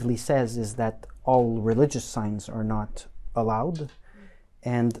objectively says is that all religious signs are not allowed.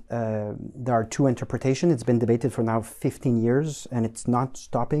 And there are two interpretations. It's been debated for now 15 years, and it's not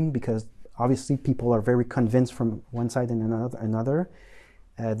stopping because obviously people are very convinced from one side and another.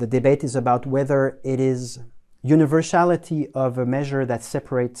 The debate is about whether it is universality of a measure that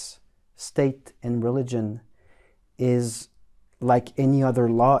separates state and religion is like any other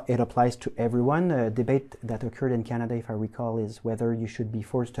law, it applies to everyone. A debate that occurred in Canada, if I recall, is whether you should be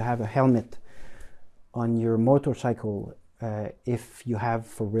forced to have a helmet on your motorcycle if you have,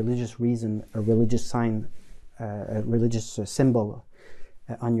 for religious reason, a religious sign, a religious symbol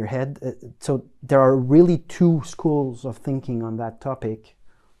on your head. So there are really two schools of thinking on that topic.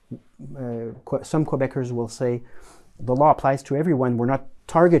 Some Quebecers will say the law applies to everyone. We're not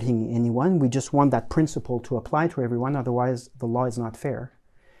targeting anyone. We just want that principle to apply to everyone. Otherwise, the law is not fair.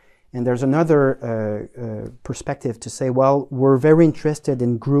 And there's another perspective to say, well, we're very interested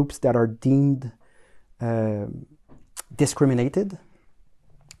in groups that are deemed discriminated.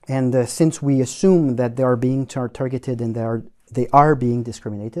 And since we assume that they are being targeted and they are being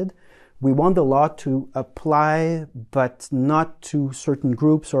discriminated, we want the law to apply, but not to certain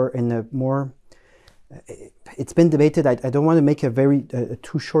groups or in a more... It's been debated. I don't want to make a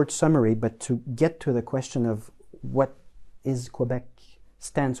too short summary, but to get to the question of what is Quebec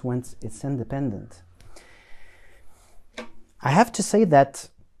stance once it's independent. I have to say that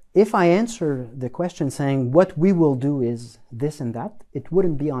if I answer the question saying what we will do is this and that, it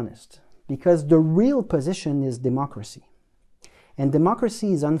wouldn't be honest, because the real position is democracy. And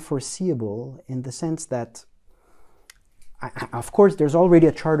democracy is unforeseeable in the sense that, of course, there's already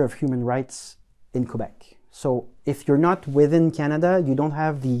a Charter of Human Rights in Quebec. So if you're not within Canada, you don't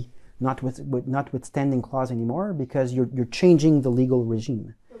have the notwithstanding clause anymore because you're changing the legal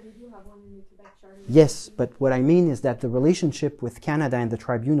regime. But we do have one in the Quebec Charter. Yes, but what I mean is that the relationship with Canada and the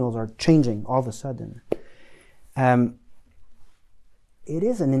tribunals are changing all of a sudden. It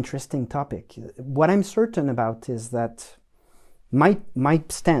is an interesting topic. What I'm certain about is that my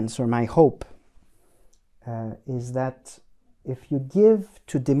stance or my hope is that if you give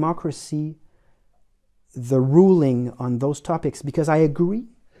to democracy the ruling on those topics, because I agree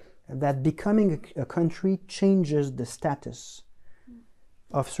that becoming a country changes the status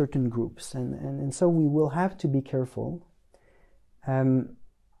of certain groups, and so we will have to be careful.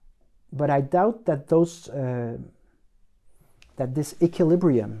 But I doubt that that this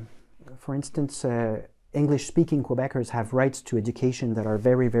equilibrium, for instance, English-speaking Quebecers have rights to education that are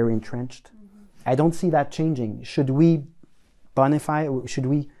very, very entrenched. I don't see that changing. Should we bonify? Should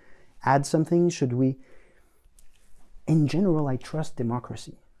we add something? Should we? In general, I trust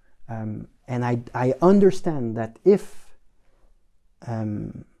democracy. And I understand that if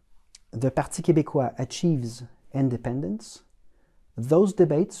the Parti Québécois achieves independence, those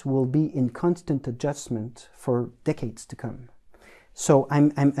debates will be in constant adjustment for decades to come. So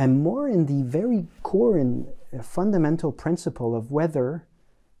I'm more in the very core and fundamental principle of whether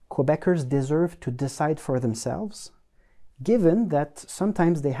Quebecers deserve to decide for themselves, given that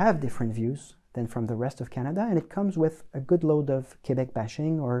sometimes they have different views than from the rest of Canada, and it comes with a good load of Quebec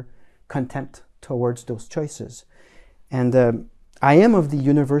bashing or contempt towards those choices. And I am of the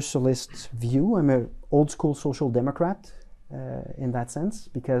universalist view. I'm an old school social democrat in that sense,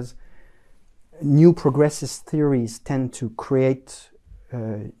 because new progressist theories tend to create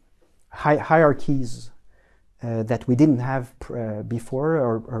hierarchies that we didn't have before,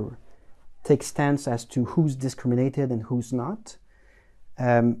 or take stance as to who's discriminated and who's not.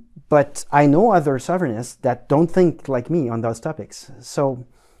 But I know other sovereignists that don't think like me on those topics. So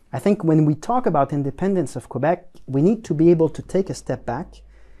I think when we talk about independence of Quebec, we need to be able to take a step back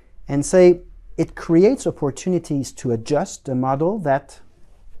and say it creates opportunities to adjust a model that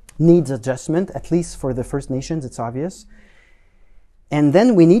needs adjustment, at least for the First Nations, it's obvious. And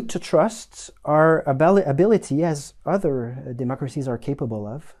then we need to trust our ability, as other democracies are capable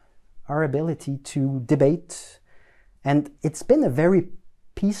of, our ability to debate. And it's been a very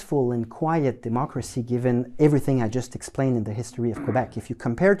peaceful and quiet democracy given everything I just explained in the history of Quebec. If you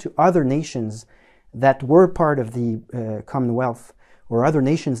compare to other nations that were part of the Commonwealth or other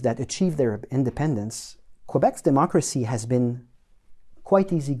nations that achieved their independence, Quebec's democracy has been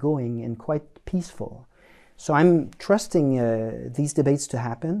quite easygoing and quite peaceful. So I'm trusting these debates to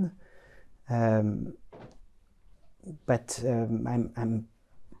happen, but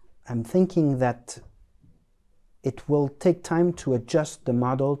I'm thinking that it will take time to adjust the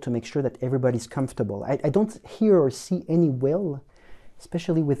model to make sure that everybody's comfortable. I don't hear or see any will,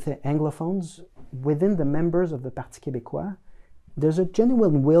 especially with the Anglophones, within the members of the Parti Québécois. There's a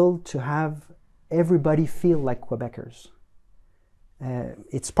genuine will to have everybody feel like Quebecers.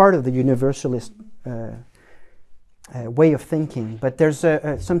 It's part of the universalist way of thinking, but there's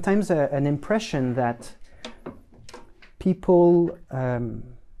sometimes an impression that people,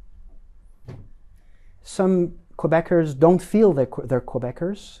 some Quebecers don't feel they're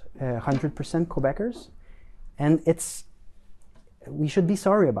Quebecers, 100% Quebecers, and we should be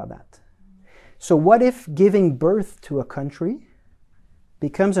sorry about that. So what if giving birth to a country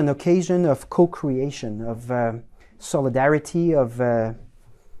becomes an occasion of co-creation, of solidarity, of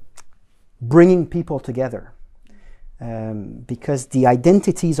bringing people together. Because the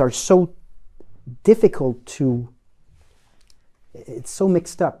identities are so difficult to, it's so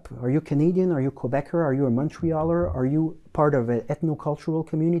mixed up. Are you Canadian? Are you Quebecer? Are you a Montrealer? Are you part of an ethno-cultural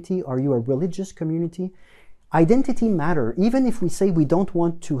community? Are you a religious community? Identity matter. Even if we say we don't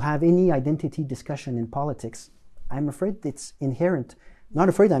want to have any identity discussion in politics, I'm afraid it's inherent. Not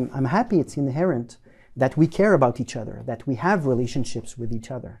afraid, I'm happy it's inherent that we care about each other, that we have relationships with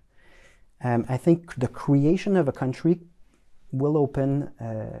each other. I think the creation of a country will open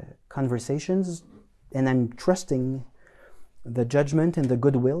conversations, and I'm trusting the judgment and the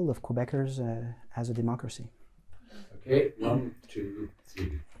goodwill of Quebecers as a democracy. Okay, 1, 2,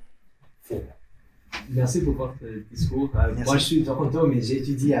 3, 4. Merci pour votre discours. Moi, je suis de Toronto, mais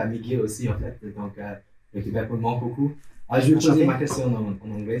j'étudie à McGill aussi, en fait. Donc, le Québec me manque beaucoup. Je vais poser ma question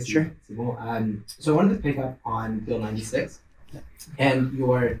en anglais. Sure. C'est bon. So I wanted to pick up on Bill 96 and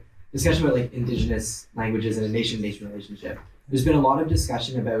your discussion about like indigenous languages and a nation-nation relationship. There's been a lot of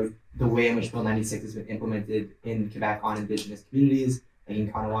discussion about the way in which Bill 96 has been implemented in Quebec on indigenous communities, like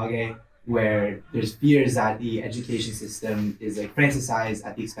in Kahnawake, where there's fears that the education system is like Francisized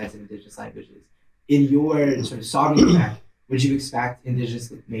at the expense of indigenous languages. In your sort of sovereign Quebec, would you expect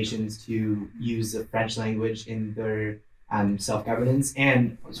indigenous nations to use the French language in their self-governance?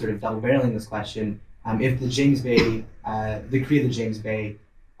 And sort of double-barreling this question, if the James Bay, the Cree of the James Bay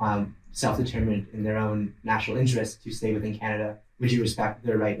self-determined in their own national interest to stay within Canada, would you respect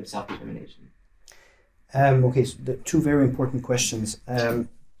their right of self-determination? Okay, so the two very important questions.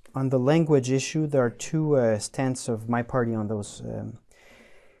 On the language issue, there are two stances of my party on those.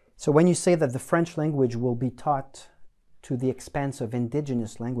 So when you say that the French language will be taught to the expense of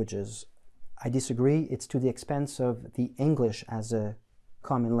indigenous languages, I disagree. It's to the expense of the English as a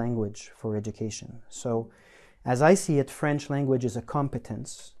common language for education. So as I see it, French language is a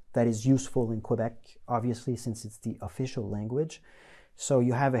competence that is useful in Quebec, obviously, since it's the official language. So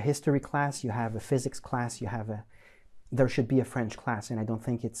you have a history class, you have a physics class, there should be a French class, and I don't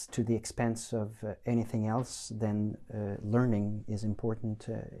think it's to the expense of anything else. Then learning is important,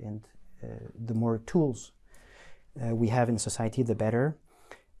 and the more tools we have in society, the better.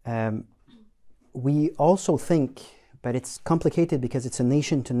 We also think, but it's complicated because it's a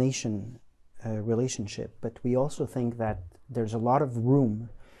nation-to-nation relationship, but we also think that there's a lot of room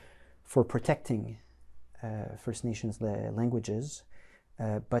for protecting First Nations languages,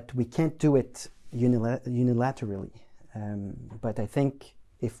 but we can't do it unilaterally. But I think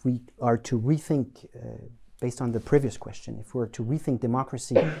if we are to rethink, based on the previous question, if we're to rethink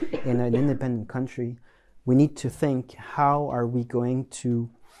democracy in an independent country, we need to think, how are we going to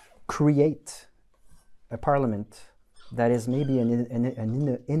create a parliament that is maybe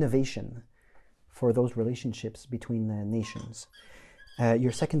an innovation for those relationships between nations.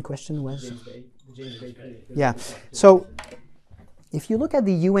 Your second question was? James Bay. Yeah. So if you look at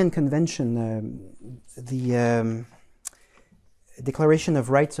the UN Convention, the Declaration of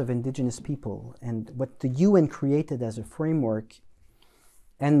Rights of Indigenous People, and what the UN created as a framework,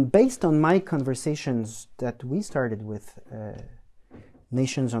 and based on my conversations that we started with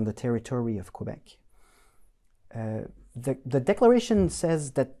nations on the territory of Quebec, the declaration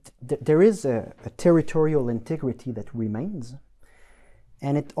says that there is a territorial integrity that remains.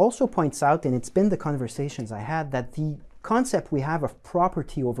 And it also points out, and it's been the conversations I had, that the concept we have of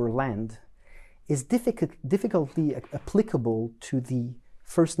property over land is difficultly applicable to the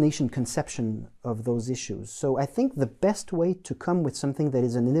First Nation conception of those issues. So I think the best way to come with something that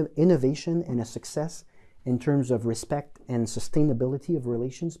is an innovation and a success in terms of respect and sustainability of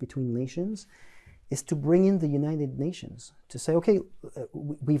relations between nations is to bring in the United Nations, to say, okay,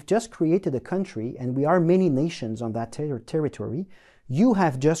 we've just created a country and we are many nations on that territory. You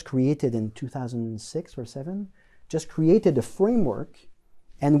have just created in 2006 or 7, just created a framework,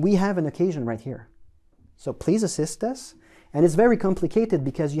 and we have an occasion right here. So please assist us. And it's very complicated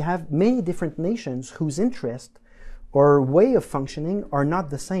because you have many different nations whose interest or way of functioning are not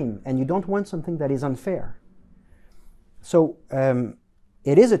the same, and you don't want something that is unfair. So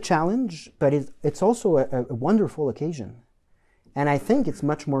it is a challenge, but it's also a wonderful occasion. And I think it's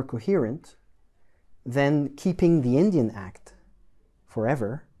much more coherent than keeping the Indian Act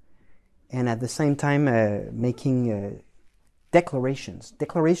forever, and at the same time making declarations.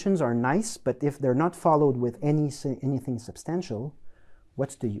 Declarations are nice, but if they're not followed with anything substantial,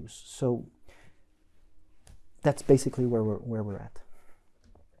 what's the use? So that's basically where we're at.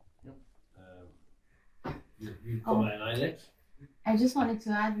 You comment, Alex? I just wanted to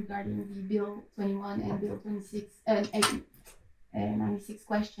add regarding the Bill 21 and Bill 26, 96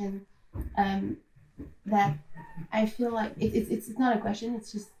 question, that I feel like it's not a question,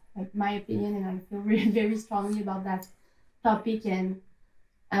 it's just like my opinion, and I feel really, very strongly about that topic. And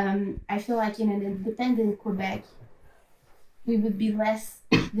I feel like in an independent Quebec, we would be less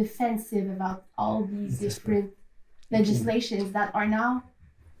defensive about all these different legislations that are now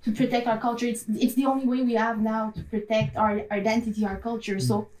to protect our culture. It's the only way we have now to protect our identity, our culture.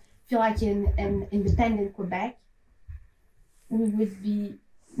 So I feel like in an independent Quebec, we would be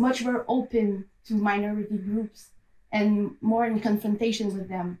much more open to minority groups and more in confrontation with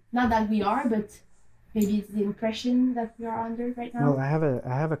them. Not that we are, but maybe it's the impression that we are under right now. Well, I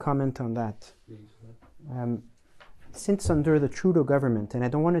have a comment on that. Since under the Trudeau government, and I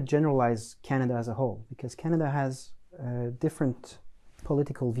don't want to generalize Canada as a whole, because Canada has different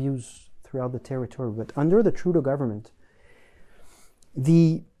political views throughout the territory, but under the Trudeau government,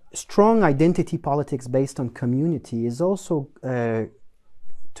 the strong identity politics based on community is also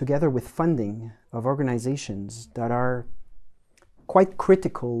together with funding of organizations that are quite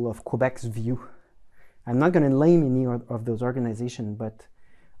critical of Quebec's view. I'm not going to name any of those organizations, but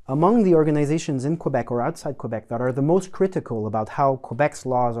among the organizations in Quebec or outside Quebec that are the most critical about how Quebec's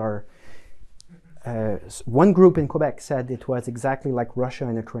laws are, one group in Quebec said it was exactly like Russia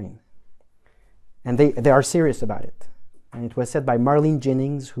and Ukraine. And they are serious about it. And it was said by Marlene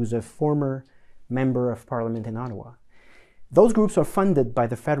Jennings, who's a former member of Parliament in Ottawa. Those groups are funded by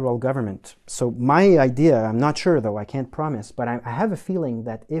the federal government. So my idea, I'm not sure though, I can't promise, but I have a feeling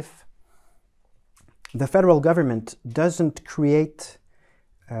that if the federal government doesn't create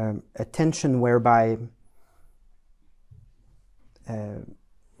a tension whereby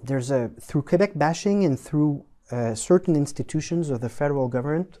through Quebec bashing and through certain institutions of the federal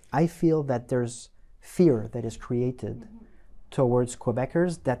government, I feel that there's fear that is created towards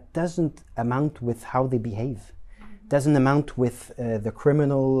Quebecers that doesn't amount with how they behave, doesn't amount with the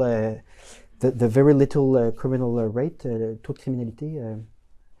criminal, the very little criminal rate, taux de criminalité,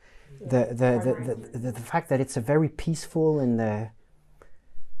 the fact that it's a very peaceful and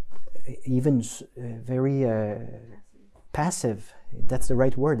even very passive. That's the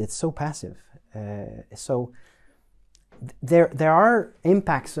right word. It's so passive. So there are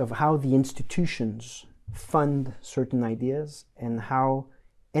impacts of how the institutions fund certain ideas and how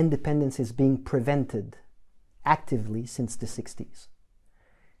independence is being prevented actively since the 60s.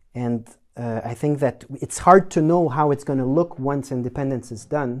 And I think that it's hard to know how it's going to look once independence is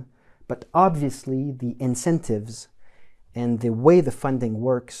done, but obviously the incentives and the way the funding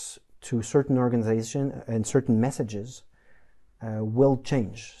works to certain organizations and certain messages will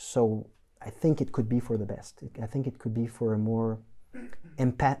change. So I think it could be for the best. I think it could be for a more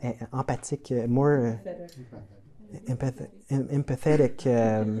empathic, more empathetic.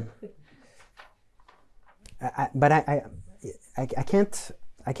 But I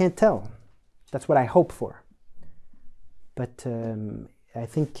can't tell. That's what I hope for. But I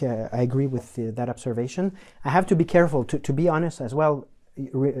think I agree with that observation. I have to be careful. To be honest as well,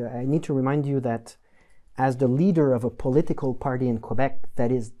 I need to remind you that as the leader of a political party in Quebec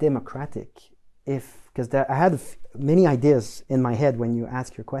that is democratic, because I had many ideas in my head when you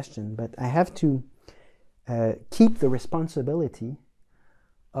ask your question, but I have to keep the responsibility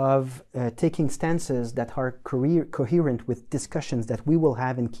of taking stances that are coherent with discussions that we will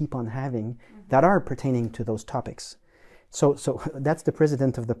have and keep on having that are pertaining to those topics. So that's the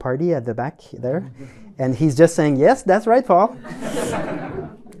president of the party at the back there, and he's just saying, yes, that's right, Paul.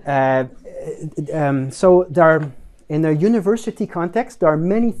 So there are, in a university context, there are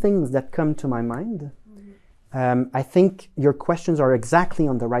many things that come to my mind. I think your questions are exactly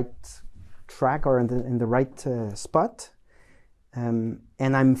on the right track or in the right spot. And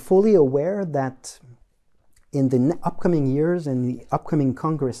I'm fully aware that in the upcoming years and the upcoming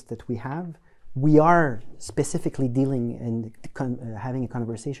Congress that we have, we are specifically dealing and having a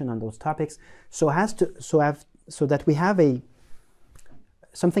conversation on those topics, so that we have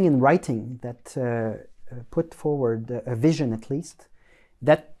something in writing that put forward a vision, at least,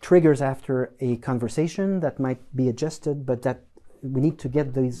 that triggers after a conversation that might be adjusted, but that we need to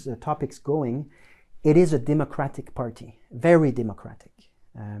get these topics going. It is a democratic party, very democratic.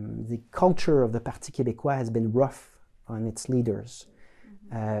 The culture of the Parti Québécois has been rough on its leaders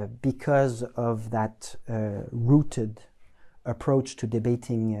because of that rooted approach to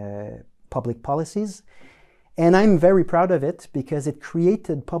debating public policies. And I'm very proud of it because it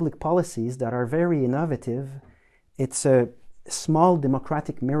created public policies that are very innovative. It's a small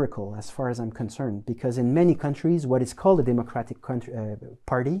democratic miracle as far as I'm concerned, because in many countries, what is called a democratic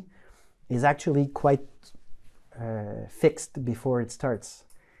party is actually quite fixed before it starts.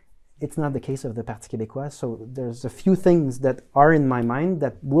 it's not the case of the Parti Québécois. So there's a few things that are in my mind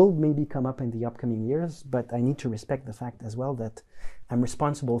that will maybe come up in the upcoming years, but I need to respect the fact as well that I'm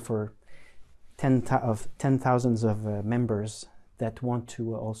responsible for ten thousands of members that want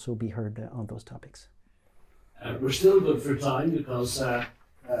to also be heard on those topics. We're still good for time because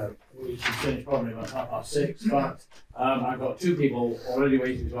we should finish probably about 6:30, but I've got two people already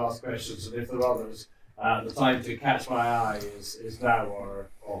waiting to ask questions, and if there are others, the time to catch my eye is now or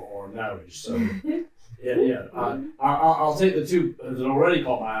nowish. So I'll take the two that already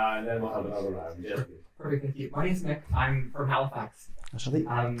caught my eye, and then we'll have another round. Yeah. Perfect, thank you. My name's Mick. I'm from Halifax. Actually,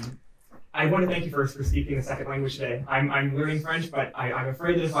 I want to thank you first for speaking a second language today. I'm learning French, but I'm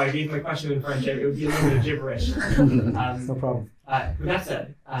afraid that if I gave my question in French, it would be a little bit of gibberish. no problem. With that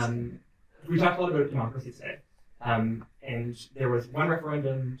said, we talked a lot about democracy today, and there was one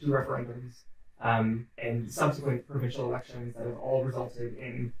referendum, two referendums, and subsequent provincial elections that have all resulted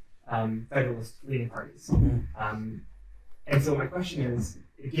in federalist leading parties. And so my question is,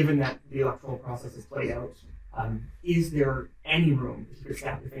 given that the electoral process has played out, is there any room, if you could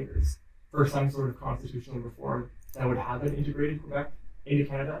snap your fingers, for some sort of constitutional reform that would have an integrated Quebec into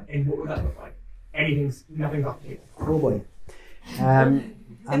Canada? And what would that look like? Nothing's off the table. Oh boy.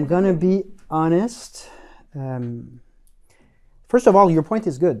 I'm going to be honest. First of all, your point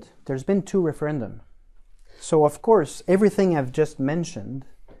is good. There's been 2 referendums. So, of course, everything I've just mentioned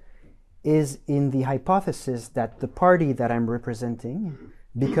is in the hypothesis that the party that I'm representing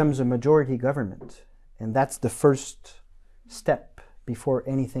becomes a majority government. And that's the first step before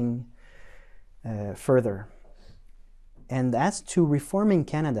anything further. And as to reforming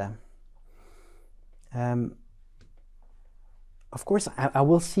Canada, of course, I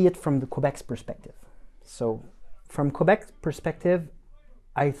will see it from the Quebec's perspective. So, from Quebec's perspective,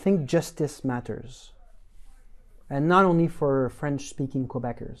 I think justice matters. And not only for French-speaking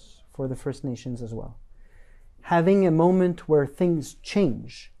Quebecers, for the First Nations as well. Having a moment where things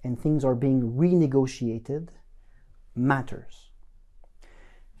change and things are being renegotiated matters.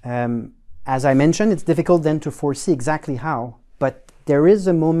 As I mentioned, it's difficult then to foresee exactly how, but there is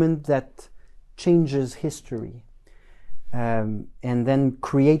a moment that changes history and then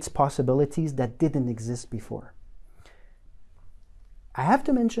creates possibilities that didn't exist before. I have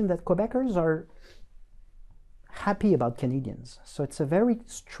to mention that Quebecers are happy about Canadians. So it's a very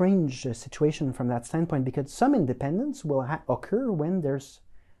strange situation from that standpoint, because some independence will occur when there's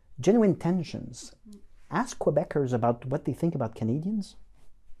genuine tensions. Ask Quebecers about what they think about Canadians.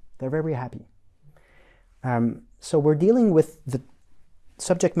 They're very happy. So we're dealing with the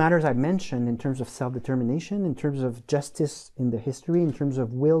subject matters I mentioned in terms of self-determination, in terms of justice in the history, in terms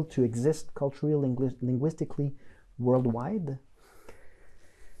of will to exist culturally, linguistically, worldwide.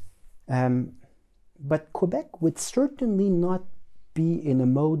 But Quebec would certainly not be in a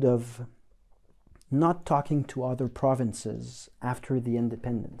mode of not talking to other provinces after the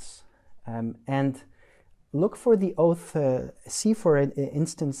independence. And look for the oath, see for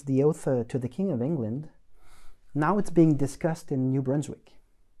instance the oath to the King of England. Now it's being discussed in New Brunswick.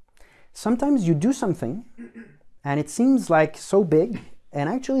 Sometimes you do something and it seems like so big, and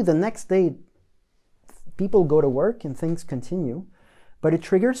actually the next day people go to work and things continue, but it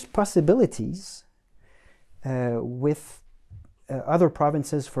triggers possibilities with other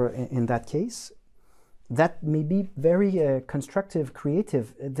provinces in that case that may be very constructive,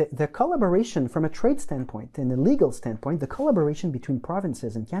 creative. The collaboration from a trade standpoint and a legal standpoint, the collaboration between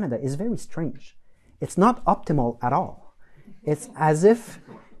provinces in Canada is very strange. It's not optimal at all. It's as if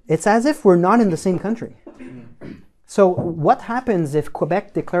we're not in the same country. So what happens if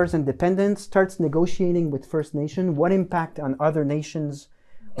Quebec declares independence, starts negotiating with First Nation? What impact on other nations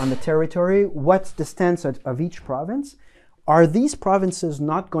on the territory? What's the stance of each province? Are these provinces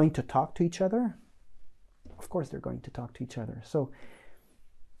not going to talk to each other? Of course they're going to talk to each other. So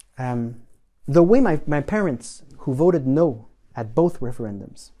the way my parents, who voted no at both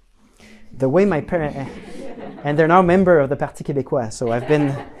referendums, the way my parents, and they're now member of the Parti Québécois, so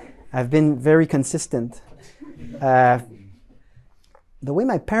I've been very consistent. The way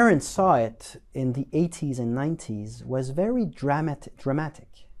my parents saw it in the 80s and 90s was very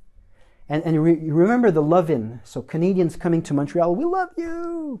dramatic. And you remember the love-in, so Canadians coming to Montreal, we love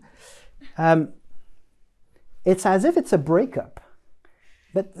you! It's as if it's a breakup.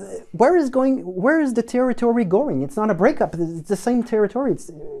 But where is the territory going? It's not a breakup, it's the same territory.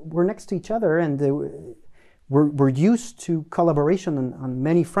 We're next to each other, and we're used to collaboration on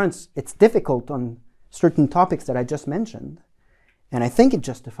many fronts. It's difficult on certain topics that I just mentioned, and I think it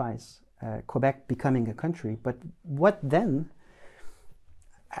justifies Quebec becoming a country. But what then?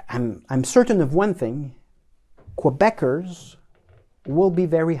 I'm certain of one thing: Quebecers we'll be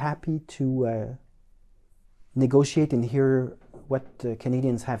very happy to negotiate and hear what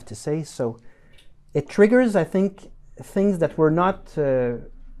Canadians have to say. So it triggers, I think, things that were not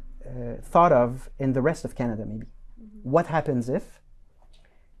thought of in the rest of Canada, maybe. What happens if,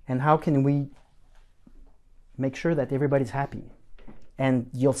 and how can we make sure that everybody's happy? And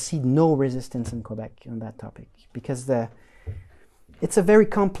you'll see no resistance in Quebec on that topic, because it's a very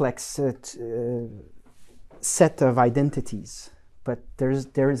complex set of identities, but there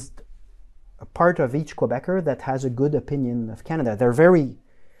is a part of each Quebecer that has a good opinion of Canada. They're very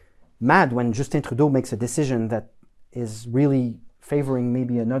mad when Justin Trudeau makes a decision that is really favoring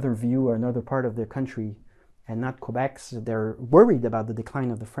maybe another view or another part of their country and not Quebec's. They're worried about the decline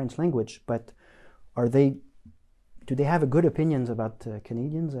of the French language, but do they have a good opinions about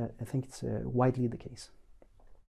Canadians? I think it's widely the case.